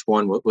biggest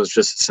one was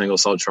just a single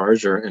cell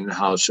charger and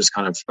how it's just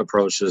kind of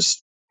approached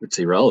as it's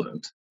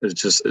irrelevant.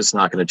 It's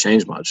not going to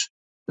change much.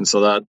 And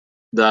so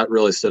that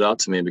really stood out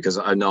to me because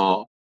I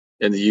know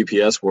in the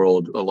UPS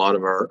world, a lot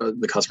of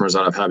the customers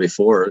that I've had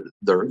before,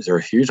 they're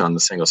huge on the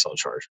single cell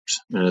chargers.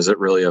 And is it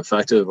really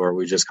effective, or are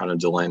we just kind of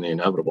delaying the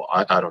inevitable?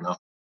 I don't know.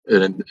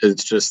 And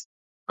it's just,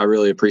 I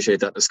really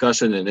appreciate that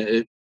discussion, and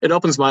it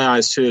opens my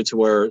eyes too to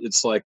where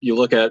it's like you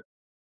look at,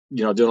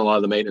 doing a lot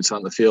of the maintenance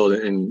on the field,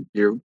 and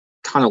you're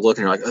kind of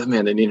looking, you're like, oh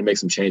man, they need to make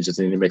some changes,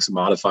 they need to make some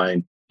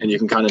modifying, and you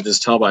can kind of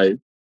just tell by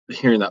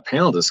hearing that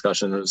panel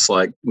discussion. It's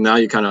like now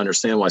you kind of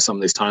understand why some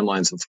of these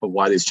timelines of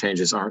why these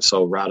changes aren't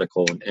so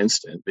radical and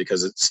instant,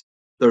 because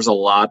there's a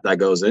lot that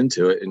goes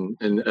into it,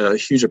 and a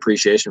huge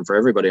appreciation for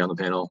everybody on the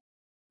panel,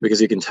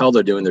 because you can tell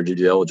they're doing their due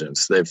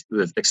diligence. They've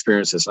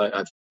experienced this.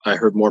 I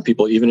heard more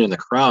people even in the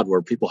crowd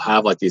where people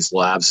have like these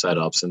lab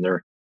setups and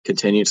they're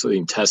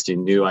continuously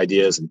testing new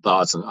ideas and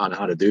thoughts on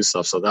how to do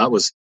stuff. So that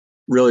was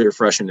really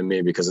refreshing to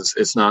me, because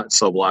it's not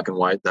so black and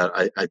white that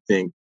I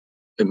think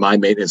in my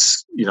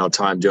maintenance,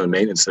 time doing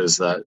maintenance, is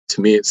that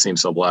to me it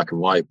seems so black and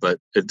white, but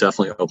it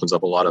definitely opens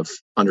up a lot of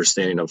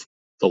understanding of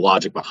the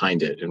logic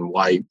behind it and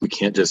why we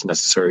can't just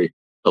necessarily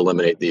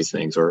eliminate these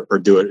things or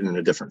do it in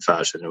a different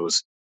fashion. It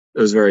was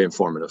very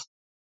informative.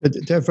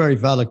 They're very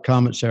valid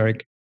comments,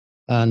 Eric.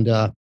 And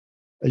I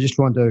just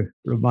want to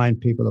remind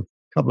people of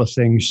a couple of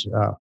things.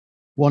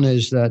 One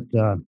is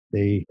that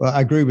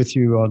I agree with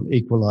you on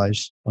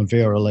equalize on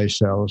VRLA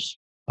cells.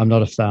 I'm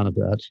not a fan of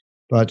that.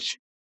 But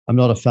I'm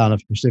not a fan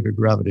of specific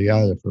gravity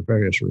either for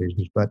various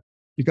reasons, but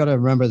you've got to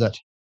remember that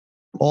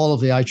all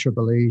of the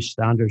IEEE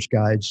standards,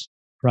 guides,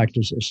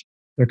 practices,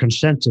 they're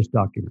consensus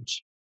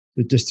documents.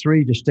 There's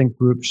 3 distinct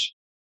groups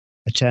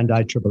attend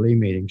IEEE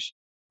meetings,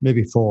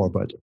 maybe 4,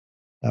 but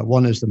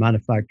one is the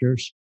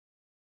manufacturers,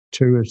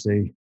 2 is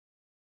the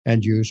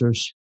end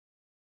users,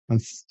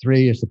 and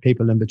 3 is the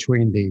people in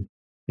between, the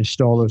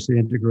installers, the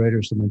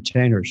integrators, the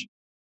maintainers.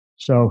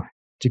 So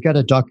to get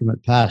a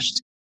document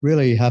passed,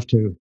 really you have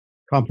to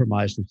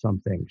compromise on some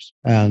things.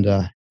 And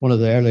one of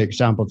the early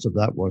examples of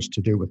that was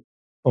to do with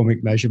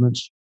ohmic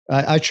measurements.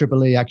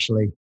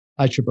 IEEE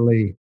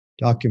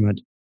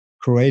document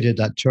created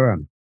that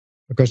term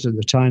because at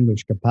the time there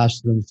was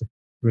capacitance, there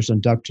was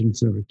inductance,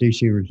 there was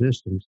DC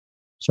resistance.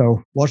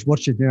 So what's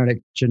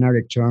the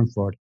generic term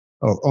for it?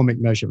 Oh, ohmic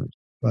measurement.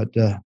 But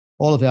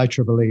all of the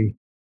IEEE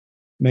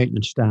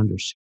maintenance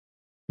standards,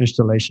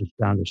 installation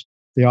standards,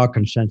 they are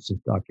consensus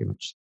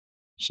documents.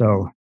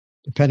 So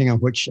depending on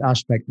which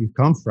aspect you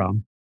come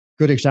from,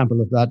 good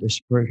example of that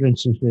is, for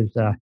instance,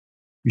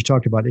 you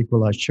talked about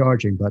equalized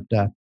charging, but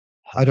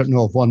I don't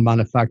know if one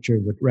manufacturer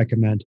would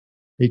recommend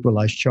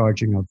equalized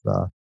charging of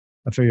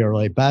a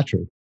VLA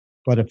battery.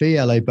 But a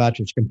VLA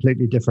battery is a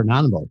completely different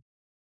animal.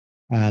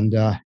 And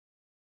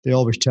they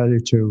always tell you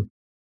to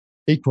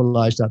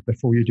equalize that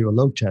before you do a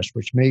load test,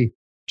 which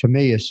to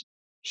me is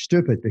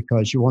stupid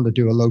because you want to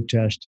do a load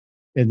test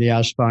in the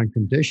as-found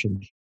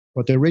conditions.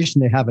 But the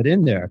reason they have it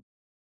in there,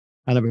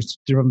 and it was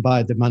driven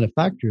by the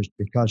manufacturers,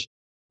 because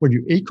when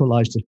you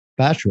equalize the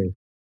battery,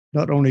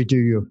 not only do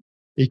you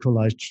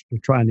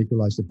try and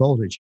equalize the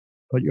voltage,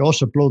 but you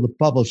also blow the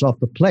bubbles off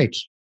the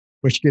plates,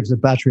 which gives the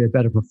battery a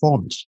better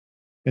performance.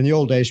 In the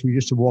old days, we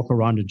used to walk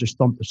around and just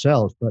thump the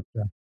cells, but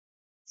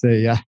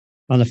the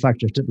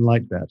manufacturers didn't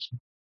like that.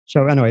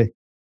 So anyway,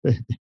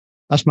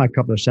 that's my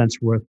couple of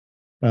cents worth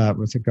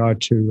with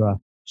regard to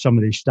some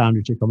of these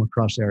standards you come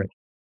across, Eric.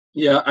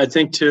 Yeah, I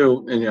think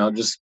too, and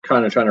just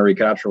kind of trying to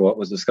recapture what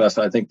was discussed.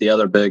 I think the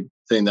other big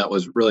thing that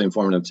was really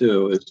informative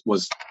too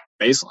was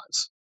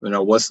baselines.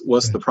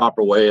 What's the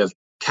proper way of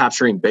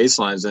capturing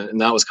baselines,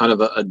 and that was kind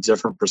of a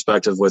different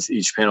perspective with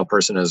each panel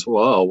person as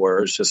well, where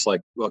it's just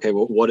like, okay,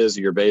 well, what is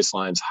your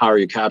baselines? How are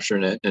you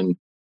capturing it? And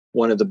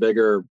one of the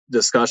bigger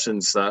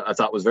discussions that I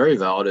thought was very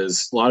valid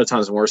is a lot of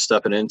times when we're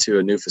stepping into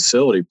a new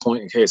facility,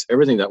 point in case,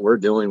 everything that we're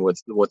doing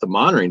with the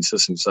monitoring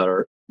systems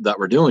that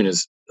we're doing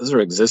is those are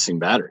existing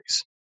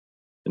batteries.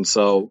 And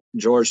so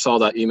George saw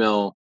that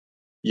email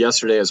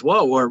yesterday as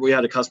well, where we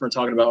had a customer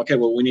talking about, okay,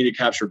 well, we need to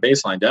capture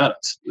baseline data.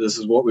 This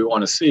is what we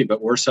want to see,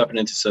 but we're stepping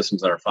into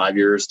systems that are 5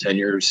 years, 10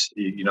 years.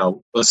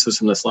 A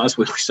system this last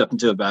week, we stepped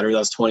into a battery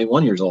that's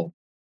 21 years old,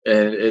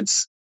 and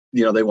it's,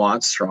 they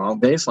want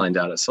strong baseline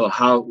data. So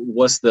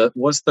what's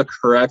the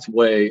correct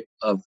way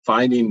of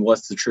finding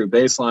what's the true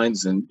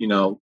baselines? And,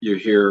 you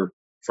hear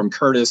from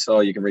Curtis,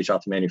 you can reach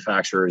out to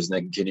manufacturers and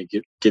they can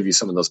give you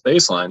some of those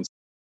baselines.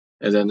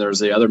 And then there's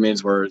the other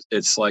means where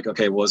it's like,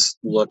 okay, let's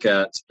look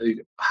at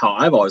how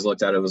I've always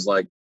looked at it was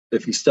like,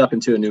 if you step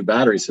into a new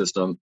battery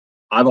system,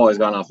 I've always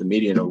gone off the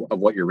median of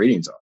what your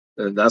readings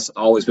are. That's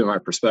always been my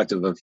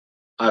perspective of,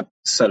 I've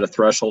set a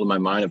threshold in my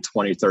mind of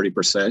 20,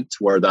 30% to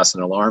where that's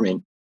an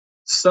alarming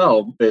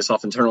cell based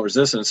off internal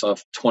resistance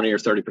of 20 or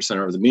 30%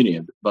 over the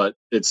median. But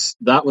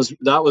that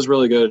was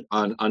really good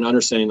on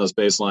understanding those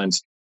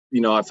baselines.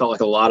 I felt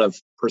like a lot of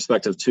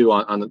perspective too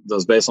on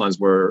those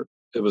baselines where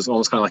it was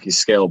almost kind of like you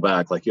scale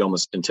back, like you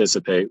almost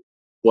anticipate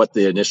what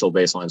the initial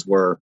baselines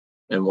were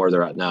and where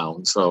they're at now.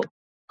 And so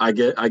I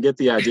get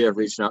the idea of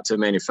reaching out to a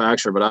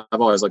manufacturer, but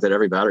I've always looked at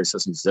every battery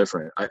system is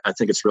different. I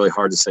think it's really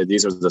hard to say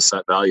these are the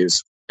set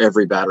values,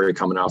 every battery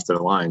coming off their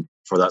line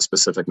for that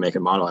specific make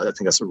and model. I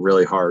think that's a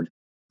really hard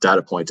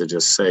data point to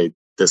just say,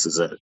 this is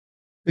it.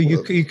 But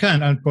you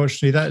can't,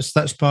 unfortunately.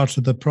 That's part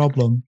of the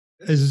problem.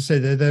 As I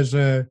said,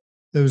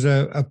 there was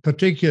a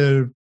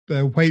particular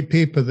white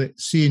paper that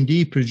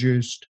C&D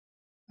produced,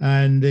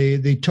 and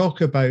they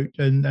talk about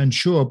and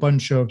show a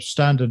bunch of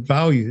standard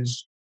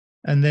values.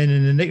 And then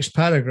in the next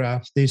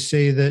paragraph, they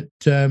say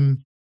that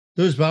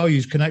those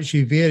values can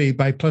actually vary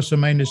by plus or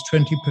minus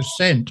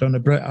 20%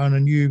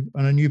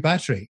 on a new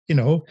battery.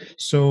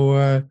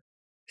 So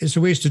it's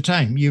a waste of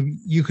time.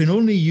 You can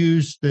only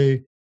use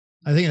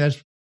I think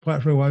that's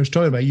part of what I was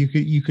talking about.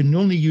 You can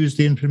only use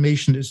the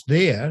information that's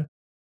there.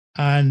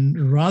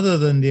 And rather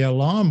than the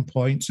alarm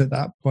points at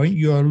that point,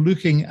 you are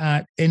looking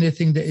at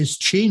anything that is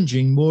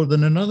changing more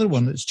than another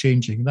one that's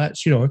changing.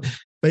 That's,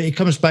 but it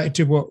comes back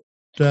to what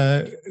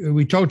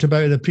we talked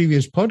about in the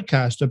previous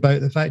podcast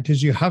about the fact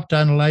is you have to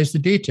analyze the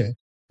data.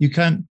 You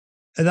can't,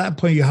 at that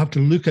point, you have to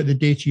look at the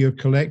data you're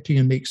collecting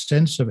and make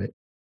sense of it.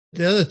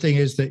 The other thing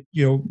is that,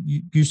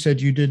 you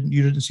said you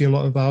didn't see a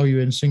lot of value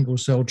in single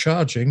cell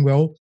charging.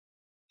 Well,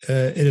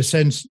 in a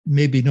sense,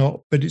 maybe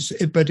not, but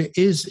it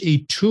is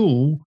a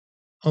tool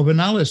of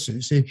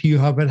analysis. If you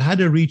have had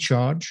a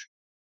recharge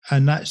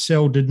and that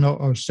cell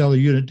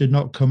unit did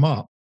not come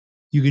up,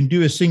 you can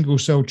do a single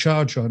cell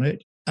charge on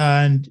it.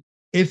 And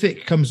if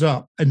it comes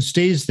up and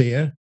stays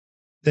there,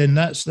 then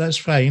that's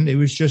fine. It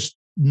was just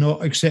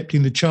not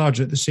accepting the charge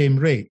at the same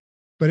rate.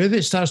 But if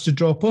it starts to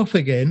drop off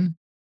again,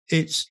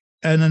 it's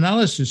an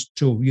analysis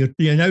tool.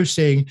 You're now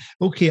saying,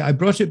 okay, I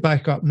brought it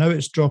back up. Now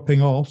it's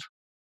dropping off,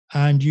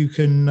 and you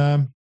can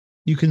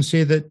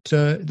say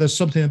that there's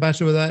something the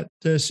matter with that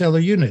cellular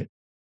unit.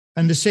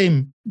 And the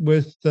same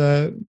with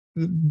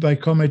my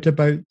comment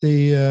about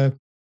the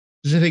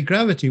specific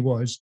gravity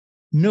was,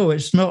 no,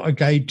 it's not a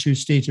guide to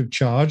state of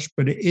charge,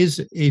 but it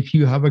is if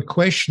you have a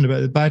question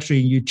about the battery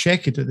and you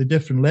check it at the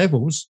different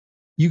levels,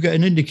 you get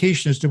an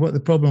indication as to what the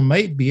problem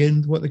might be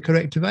and what the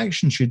corrective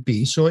action should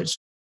be. So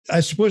I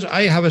suppose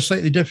I have a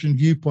slightly different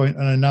viewpoint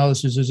on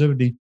analysis, as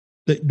everybody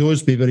that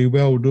knows me very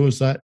well knows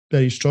that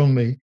very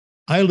strongly.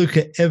 I look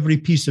at every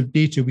piece of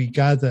data we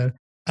gather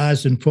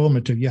as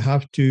informative. You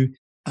have to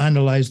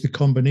analyze the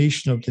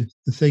combination of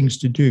the things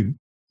to do.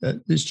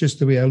 It's just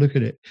the way I look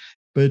at it.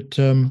 But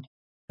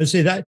I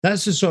say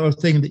that's the sort of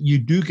thing that you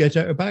do get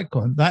out of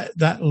BatCon,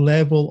 that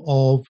level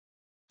of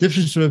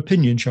difference of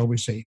opinion, shall we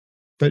say,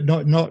 but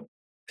not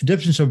a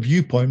difference of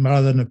viewpoint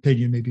rather than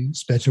opinion, maybe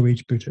it's a better way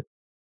to put it.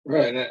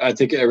 Right. I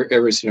think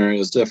every scenario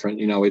is different.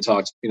 We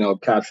talked,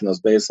 capturing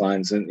those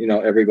baselines, and,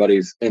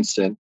 everybody's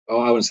instant. Oh,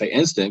 I wouldn't say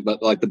instant,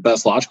 but like the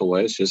best logical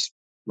way is just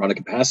run a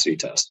capacity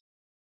test.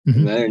 Mm-hmm.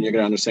 And then you're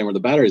going to understand where the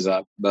battery's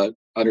at. But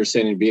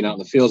understanding being out in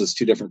the field is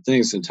two different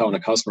things than telling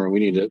a customer we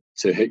need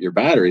to hit your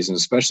batteries. And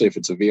especially if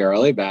it's a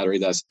VRLA battery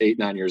that's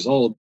 8-9 years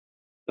old,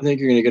 I think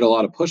you're going to get a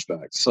lot of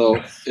pushback.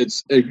 So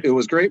it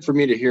was great for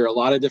me to hear a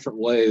lot of different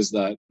ways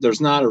that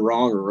there's not a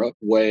wrong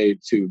way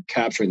to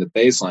capturing the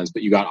baselines,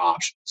 but you got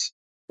options.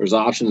 There's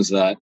options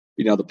that,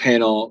 the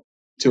panel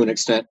to an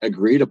extent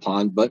agreed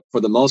upon, but for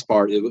the most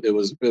part, it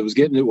was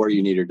getting to where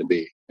you needed to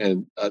be.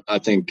 And I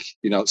think,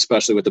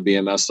 especially with the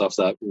BMS stuff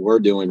that we're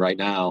doing right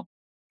now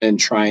and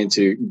trying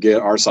to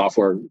get our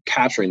software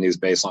capturing these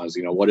baselines,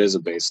 what is a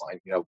baseline?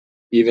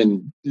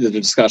 Even the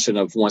discussion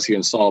of once you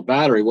install a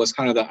battery, what's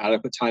kind of the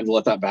adequate time to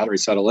let that battery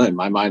settle in?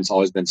 My mind's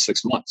always been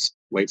 6 months.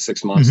 Wait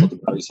 6 months, mm-hmm. Let the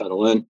battery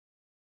settle in.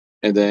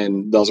 And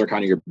then those are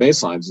kind of your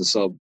baselines. And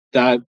so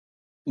that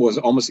was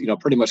almost,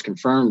 pretty much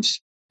confirmed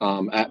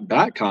at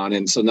BatCon.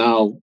 And so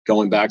now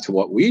going back to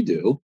what we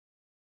do,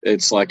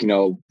 it's like,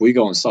 we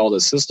go install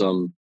this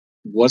system.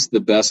 What's the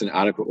best and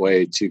adequate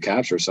way to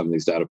capture some of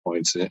these data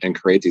points and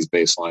create these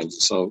baselines?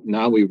 So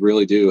now we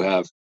really do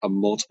have a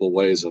multiple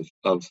ways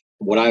of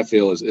what I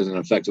feel is an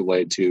effective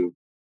way to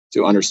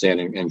understand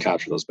and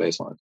capture those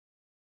baselines.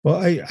 Well,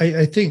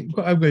 I think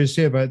what I'm going to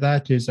say about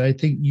that is I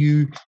think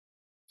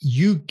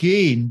you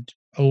gained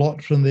a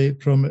lot from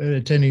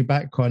attending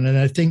BatCon, and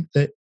I think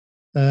that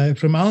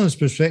from Alan's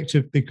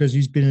perspective, because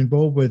he's been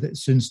involved with it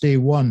since day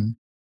one,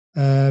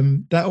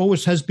 that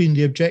always has been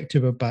the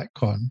objective of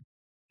BatCon.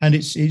 And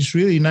it's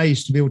really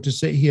nice to be able to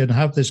sit here and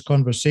have this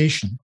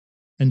conversation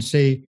and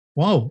say,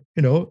 wow,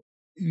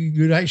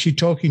 you're actually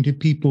talking to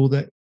people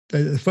that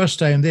the first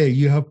time there,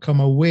 you have come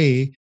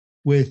away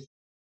with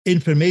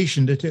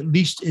information that at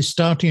least is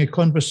starting a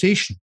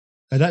conversation.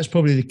 And that's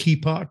probably the key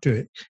part to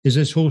it, is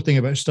this whole thing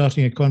about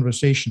starting a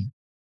conversation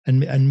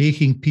and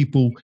making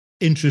people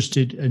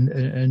interested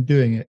in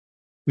doing it.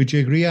 Would you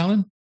agree,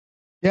 Alan?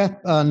 Yeah.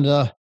 And,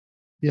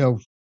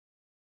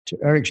 to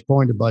Eric's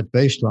point about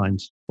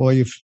baselines, boy,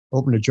 you've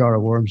opened a jar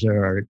of worms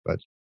there, Eric. But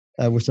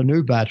with a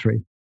new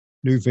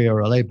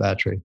VRLA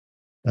battery,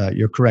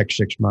 you're correct,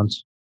 6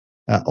 months.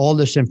 All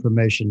this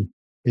information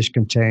is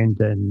contained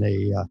in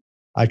the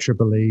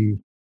IEEE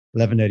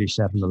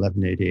 1187,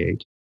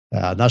 1188.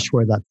 That's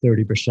where that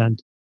 30%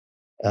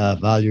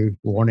 value,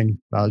 warning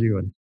value,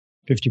 and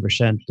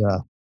 50%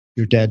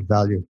 your dead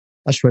value,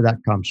 that's where that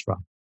comes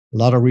from. A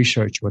lot of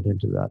research went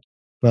into that.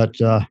 But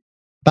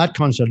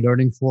BatCon's a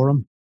learning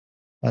forum.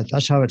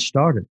 That's how it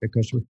started,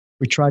 because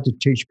we tried to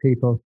teach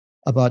people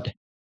about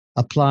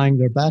applying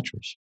their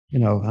batteries,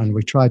 and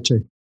we tried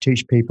to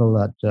teach people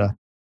that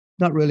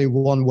not really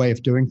one way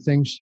of doing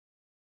things.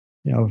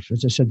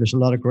 As I said, there's a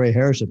lot of gray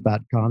hairs at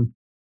BatCon,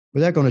 but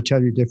they're going to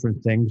tell you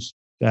different things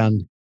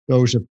than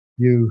those of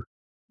you,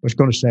 I was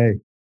going to say,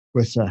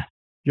 with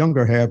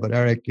younger hair, but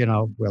Eric,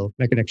 we'll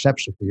make an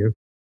exception for you.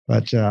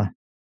 But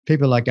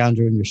people like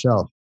Andrew and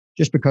yourself,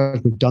 just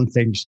because we've done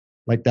things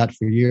like that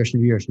for years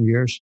and years and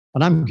years,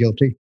 and I'm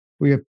guilty,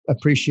 we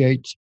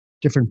appreciate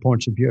different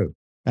points of view.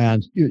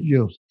 And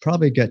you'll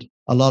probably get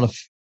a lot of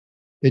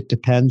it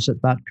depends at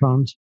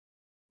BatCon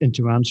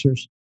into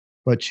answers.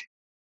 But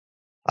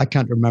I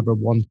can't remember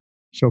one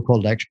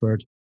so-called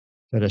expert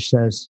that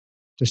says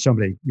to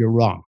somebody, you're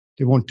wrong.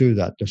 They won't do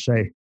that. They'll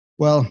say,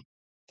 well,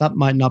 that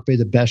might not be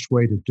the best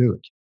way to do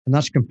it. And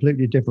that's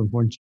completely different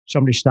when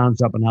somebody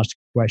stands up and asks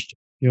a question.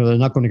 They're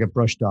not going to get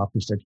brushed off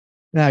and said,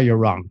 you're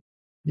wrong.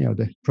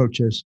 The approach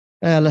is,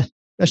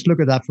 let's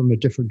look at that from a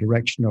different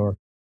direction, or,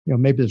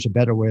 maybe there's a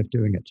better way of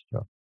doing it.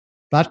 So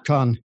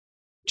BatCon,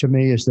 to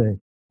me, is the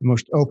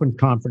most open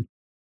conference.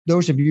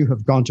 Those of you who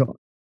have gone to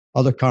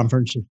other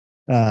conferences,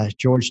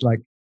 George, like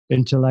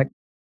Intellect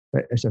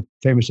is a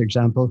famous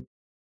example.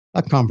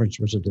 That conference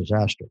was a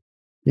disaster,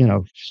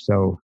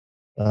 so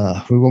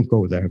we won't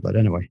go there. But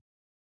anyway,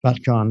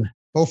 BatCon,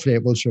 hopefully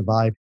it will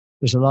survive.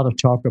 There's a lot of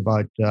talk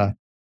about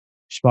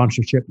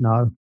sponsorship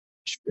now.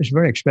 it's a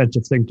very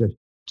expensive thing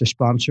to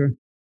sponsor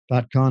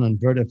BatCon, and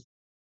Vertiv,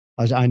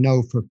 as I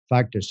know for a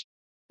fact, has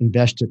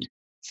invested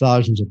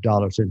thousands of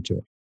dollars into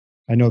it.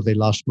 I know they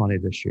lost money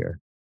this year,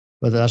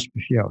 but that's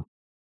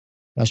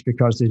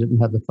because they didn't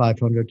have the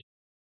 500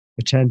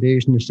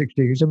 attendees and the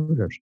 60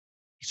 exhibitors.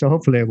 So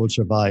hopefully it will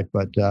survive,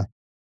 but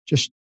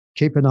just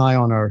keep an eye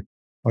on our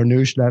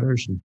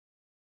newsletters and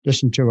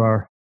listen to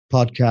our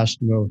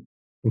podcast, and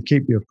we'll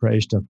keep you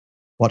appraised of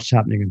what's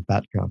happening in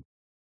BatCon.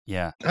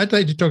 Yeah. I'd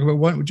like to talk about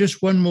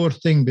one more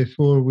thing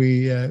before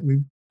we're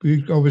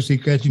obviously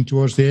getting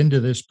towards the end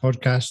of this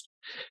podcast.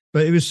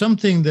 But it was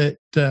something that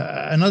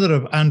another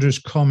of Andrew's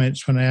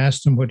comments when I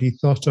asked him what he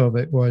thought of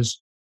it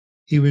was,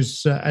 he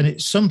was, and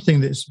it's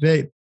something that's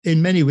very,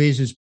 in many ways,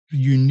 is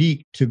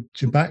unique to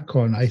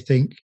BatCon, I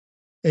think,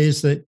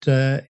 is that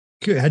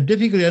had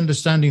difficulty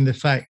understanding the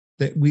fact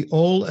that we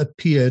all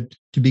appeared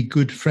to be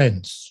good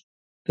friends,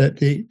 that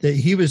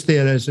he was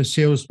there as a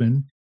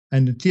salesman,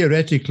 and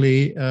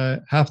theoretically,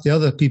 half the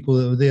other people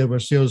that were there were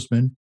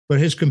salesmen, were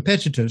his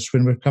competitors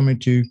when we're coming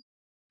to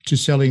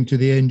selling to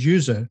the end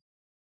user.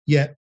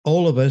 Yet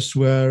all of us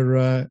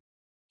were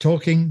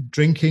talking,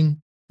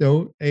 drinking,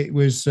 though. It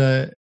was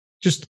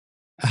just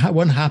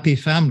one happy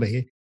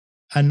family.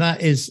 And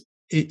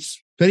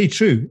it's very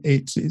true.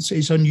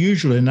 It's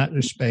unusual in that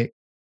respect.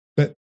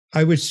 But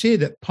I would say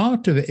that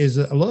part of it is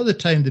that a lot of the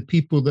time, the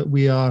people that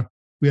we are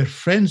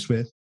friends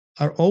with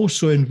are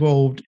also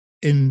involved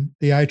in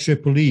the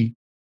IEEE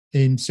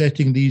in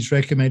setting these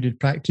recommended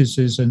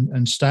practices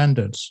and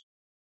standards.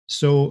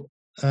 So,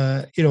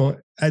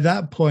 at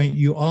that point,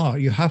 you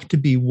have to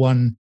be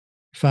one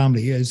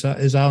family, as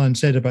Alan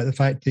said about the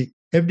fact that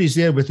everybody's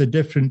there with a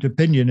different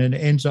opinion, and it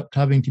ends up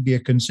having to be a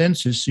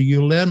consensus. So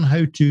you learn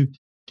how to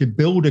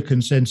build a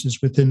consensus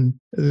on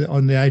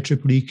the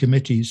IEEE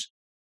committees.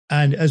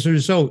 And as a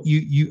result,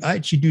 you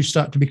actually do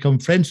start to become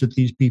friends with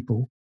these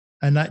people,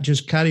 and that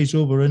just carries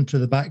over into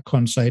the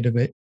BatCon side of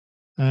it.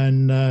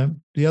 And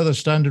the other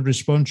standard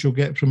response you'll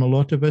get from a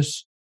lot of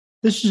us,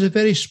 this is a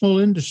very small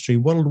industry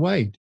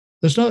worldwide.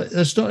 There's not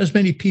as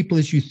many people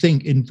as you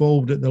think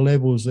involved at the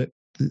levels that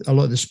a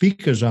lot of the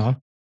speakers are.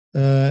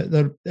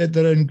 They're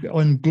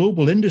on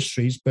global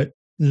industries, but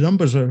the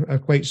numbers are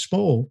quite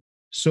small.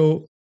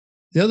 So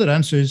the other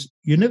answer is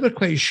you're never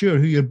quite sure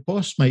who your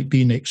boss might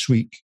be next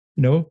week,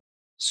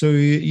 So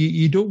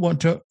you don't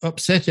want to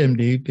upset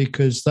MD,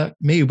 because that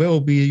may well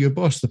be your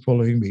boss the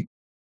following week.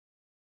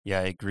 Yeah,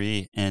 I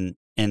agree. And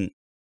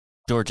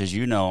George, as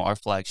you know, our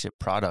flagship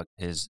product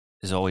has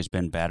always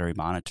been battery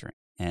monitoring.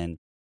 And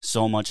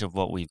so much of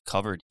what we've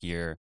covered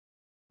here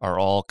are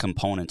all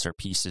components or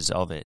pieces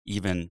of it,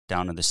 even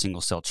down to the single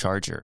cell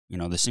charger.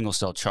 The single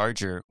cell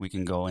charger, we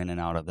can go in and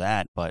out of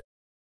that. But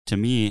to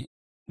me,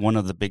 one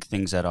of the big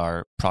things that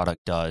our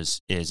product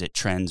does is it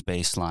trends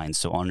baselines.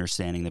 So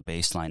understanding the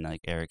baseline,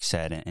 like Eric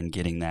said, and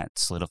getting that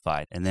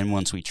solidified. And then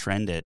once we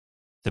trend it,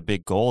 the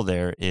big goal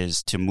there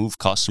is to move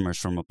customers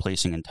from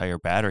replacing entire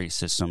battery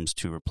systems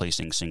to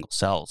replacing single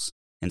cells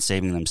and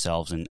saving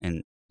themselves and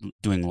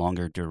doing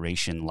longer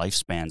duration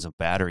lifespans of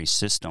battery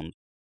systems.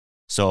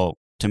 So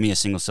to me, a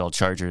single cell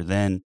charger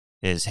then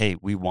is, hey,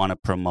 we want to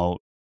promote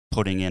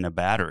putting in a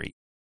battery,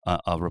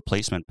 a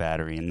replacement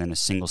battery, and then a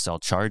single cell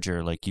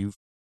charger, like you've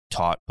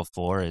taught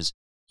before, is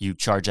you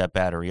charge that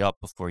battery up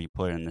before you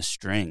put it in the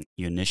string.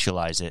 You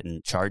initialize it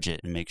and charge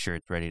it and make sure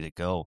it's ready to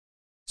go.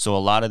 So a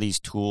lot of these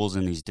tools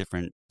and these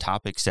different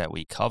topics that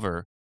we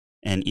cover,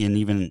 and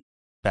even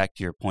back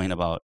to your point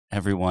about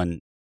everyone,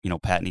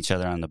 patting each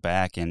other on the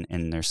back and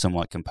they're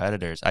somewhat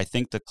competitors, I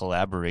think the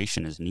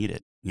collaboration is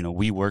needed.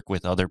 We work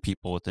with other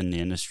people within the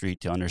industry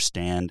to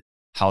understand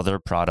how their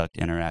product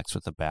interacts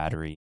with the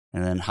battery,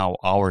 and then how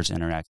ours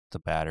interact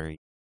with the battery.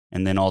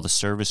 And then all the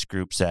service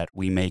groups that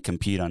we may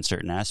compete on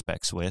certain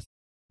aspects with,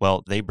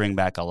 well, they bring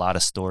back a lot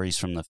of stories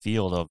from the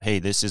field of, hey,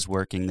 this is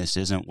working, this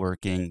isn't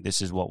working,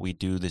 this is what we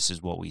do, this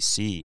is what we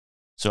see.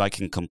 So I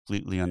can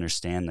completely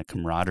understand the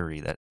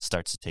camaraderie that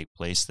starts to take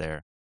place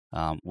there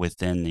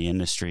within the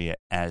industry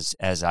as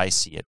I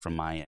see it from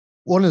my end.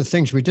 One of the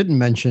things we didn't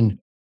mention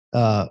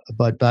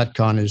about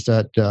BatCon is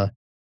that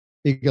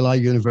Eagle Eye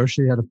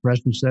University had a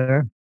presence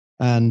there.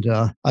 And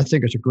I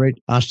think it's a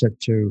great asset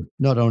to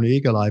not only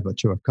Eagle Eye, but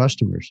to our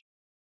customers.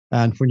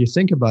 And when you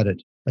think about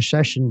it, a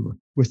session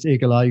with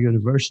Eagle Eye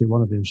University,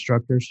 one of the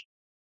instructors,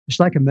 it's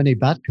like a mini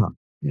BatCon.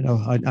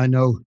 I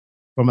know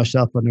for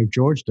myself, I know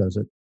George does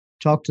it.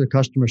 Talk to the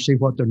customer, see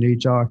what their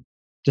needs are,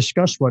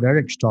 discuss what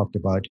Eric's talked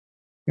about,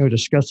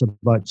 discuss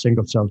about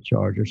single cell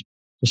chargers,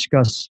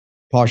 discuss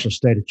partial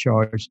state of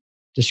charge,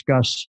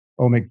 discuss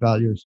ohmic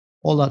values,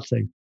 all that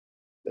thing.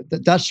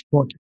 That's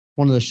what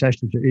one of the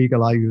sessions at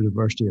Eagle Eye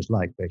University is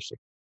like, basically.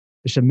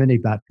 It's a mini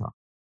BatCon.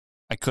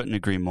 I couldn't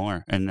agree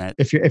more. And that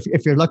if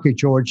you're lucky,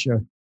 George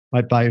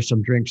might buy you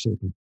some drinks,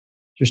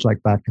 just like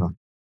BatCon,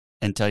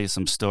 and tell you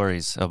some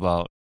stories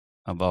about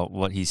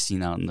what he's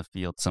seen out in the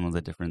field, some of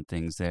the different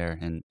things there.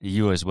 And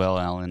you as well,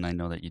 Alan, I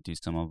know that you do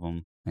some of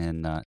them,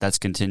 and that's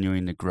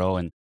continuing to grow.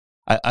 And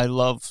I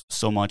love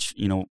so much,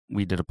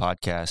 we did a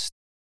podcast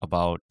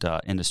about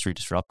industry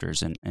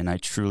disruptors. And I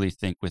truly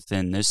think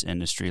within this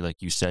industry, like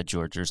you said,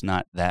 George, there's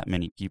not that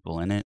many people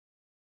in it.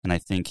 And I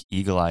think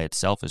Eagle Eye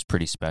itself is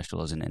pretty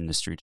special as an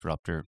industry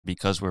disruptor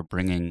because we're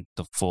bringing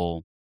the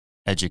full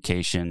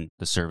education,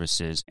 the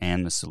services,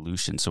 and the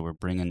solution. So we're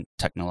bringing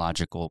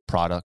technological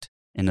product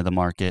into the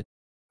market,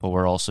 but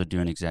we're also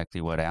doing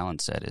exactly what Alan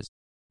said is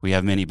we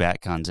have mini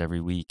BatCons every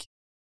week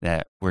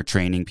that we're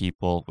training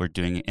people. We're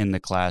doing it in the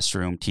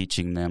classroom,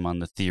 teaching them on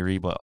the theory,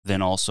 but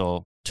then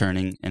also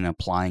turning and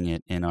applying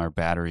it in our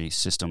battery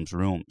systems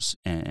rooms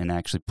and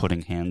actually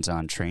putting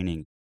hands-on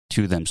training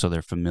to them so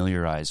they're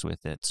familiarized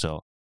with it.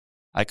 So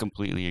I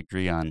completely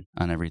agree on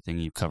everything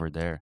you covered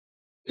there.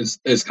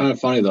 It's kind of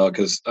funny though,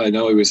 because I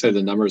know we say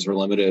the numbers were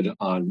limited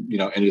on,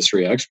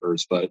 industry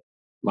experts, but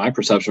my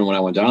perception when I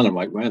went down, I'm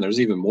like, man, there's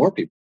even more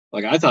people.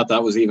 Like I thought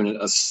that was even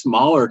a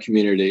smaller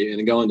community,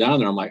 and going down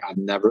there, I'm like, I've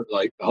never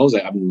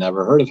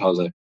heard of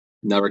Jose,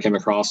 never came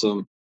across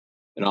him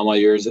in all my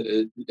years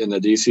in the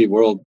DC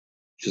world.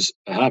 Just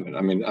I haven't.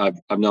 I mean,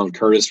 I've known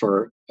Curtis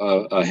for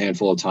a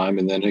handful of time,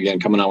 and then again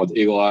coming on with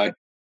Eagle Eye,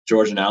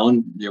 George and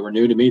Alan, they were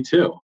new to me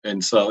too,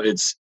 and so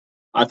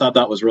I thought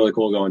that was really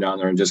cool going down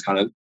there and just kind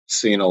of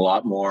seeing a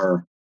lot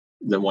more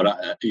than what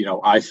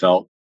I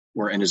felt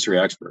were industry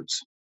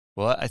experts.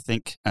 Well, I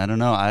think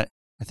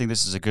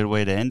this is a good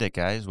way to end it,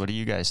 guys. What do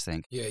you guys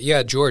think?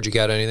 Yeah, George, you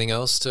got anything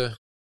else to?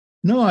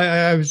 No,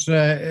 I was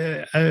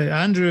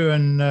Andrew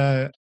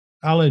and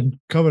Alan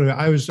covered it.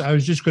 I was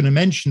just going to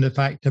mention the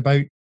fact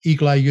about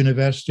Eagle Eye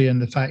University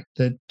and the fact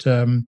that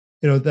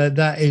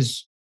that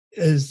is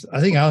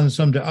I think Alan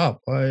summed it up.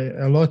 I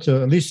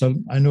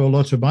know a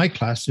lot of my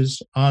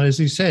classes are, as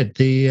he said,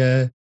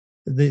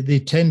 they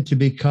tend to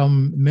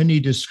become mini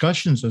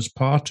discussions as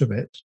part of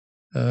it.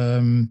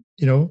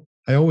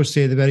 I always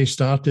say at the very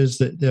start is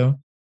that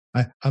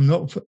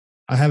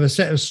I have a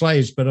set of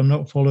slides, but I'm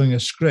not following a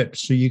script,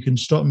 so you can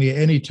stop me at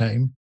any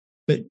time.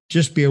 But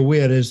just be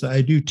aware is that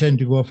I do tend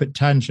to go off at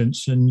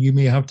tangents, and you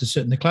may have to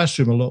sit in the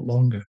classroom a lot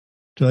longer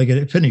till I get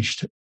it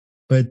finished.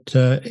 But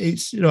I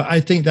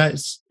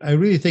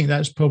really think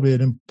that's probably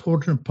an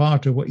important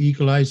part of what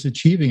Eagle Eye is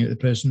achieving at the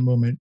present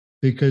moment,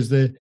 because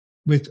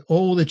with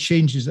all the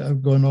changes that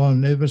have gone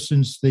on ever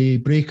since the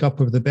breakup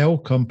of the Bell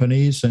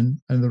companies and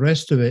the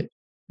rest of it,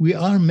 we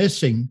are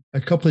missing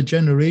a couple of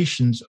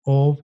generations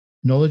of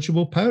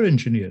knowledgeable power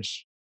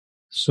engineers.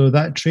 So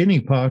that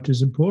training part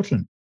is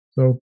important.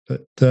 So,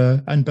 but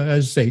as I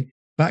say,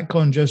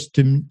 BatCon just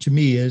to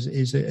me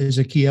is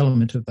a key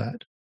element of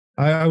that.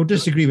 I would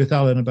disagree with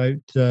Alan about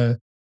the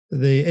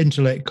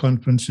Intellect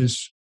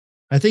conferences.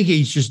 I think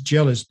he's just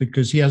jealous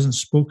because he hasn't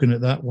spoken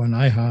at that one.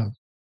 I have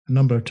a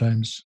number of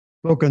times.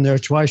 Spoken there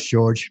twice,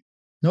 George.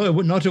 No,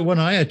 not at one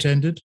I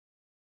attended.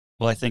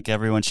 Well, I think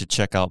everyone should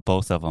check out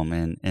both of them,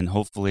 and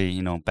hopefully,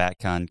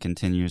 BatCon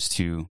continues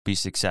to be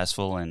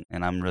successful, and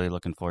I'm really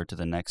looking forward to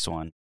the next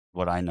one,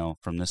 what I know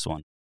from this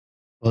one.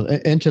 Well,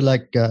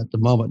 Intellect at the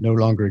moment no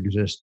longer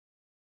exists.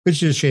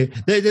 Which is a shame.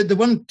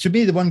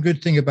 The one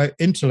good thing about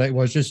Intellect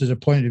was, just as a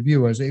point of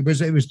view, was it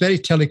was very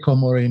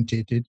telecom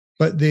orientated.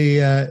 But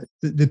the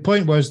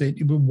point was that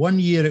 1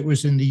 year it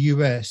was in the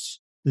US,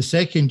 the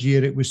second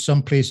year it was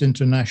someplace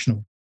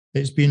international.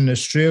 It's been in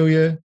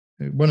Australia.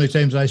 One of the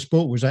times I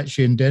spoke was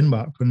actually in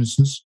Denmark, for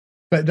instance.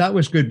 But that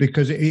was good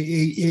because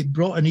it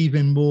brought an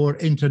even more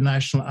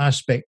international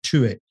aspect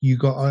to it. You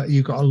got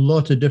a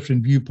lot of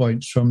different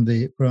viewpoints on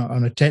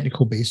a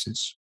technical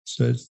basis.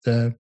 So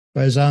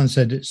but as Alan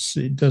said,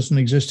 it doesn't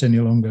exist any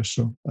longer.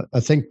 So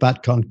I think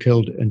BatCon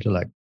killed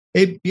Intellect.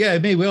 It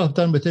may well have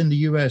done within the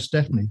US,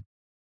 definitely.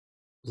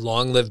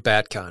 Long live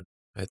BatCon.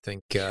 I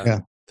think Yeah.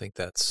 I think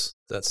that's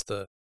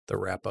the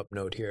wrap up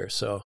note here.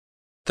 So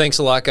thanks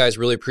a lot, guys.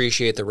 Really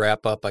appreciate the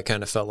wrap up. I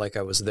kind of felt like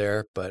I was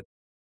there, but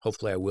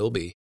hopefully I will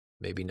be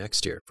maybe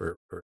next year for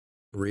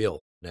real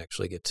and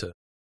actually get to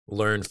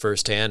learn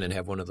firsthand and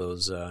have one of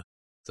those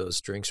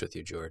drinks with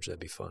you, George. That'd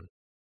be fun.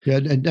 Yeah,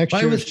 and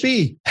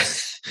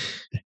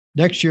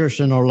next year it's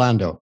in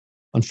Orlando.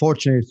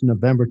 Unfortunately, it's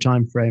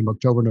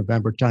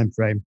October-November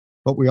timeframe,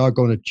 but we are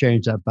going to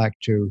change that back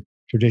to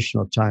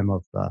traditional time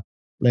of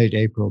late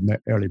April,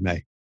 early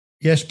May.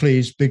 Yes,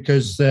 please,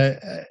 because the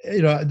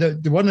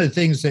one of the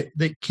things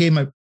that came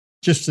up,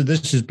 just so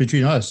this is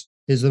between us,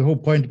 is the whole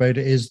point about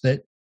it is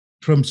that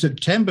from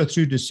September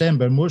through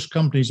December, most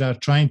companies are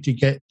trying to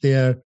get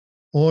their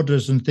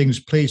orders and things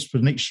placed for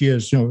next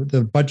year's,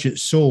 the budget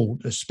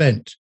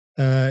spent.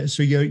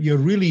 So you're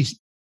really,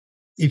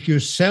 if you're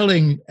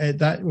selling at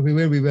that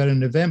where we were in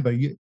November,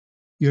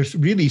 you're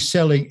really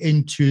selling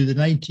into the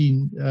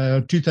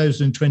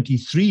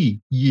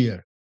 2023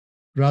 year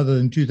rather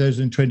than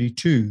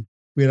 2022.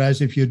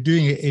 Whereas if you're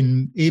doing it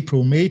in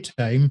April, May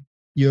time,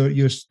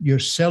 you're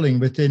selling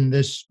within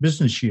this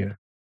business year,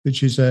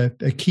 which is a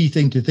key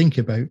thing to think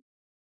about.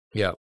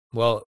 Yeah.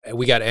 Well,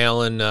 we got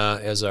Alan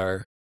as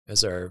our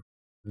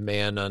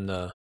man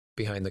on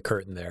behind the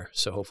curtain there,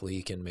 so hopefully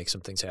he can make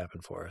some things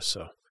happen for us.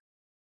 So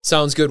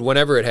sounds good.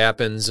 Whenever it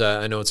happens,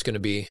 I know it's going to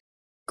be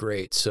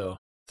great. So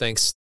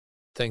thanks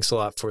a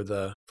lot for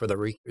the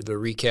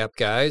recap,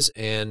 guys,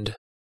 and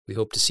we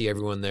hope to see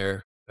everyone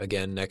there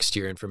again next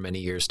year and for many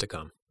years to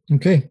come.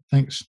 Okay,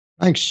 thanks.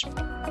 Thanks.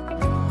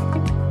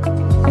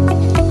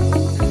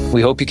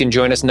 We hope you can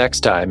join us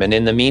next time. And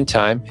in the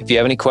meantime, if you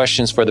have any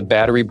questions for the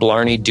Battery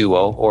Blarney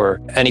duo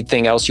or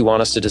anything else you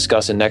want us to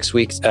discuss in next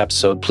week's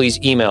episode, please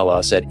email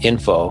us at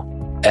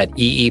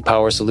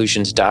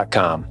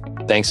info@eepowersolutions.com.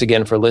 Thanks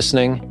again for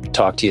listening.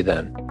 Talk to you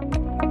then.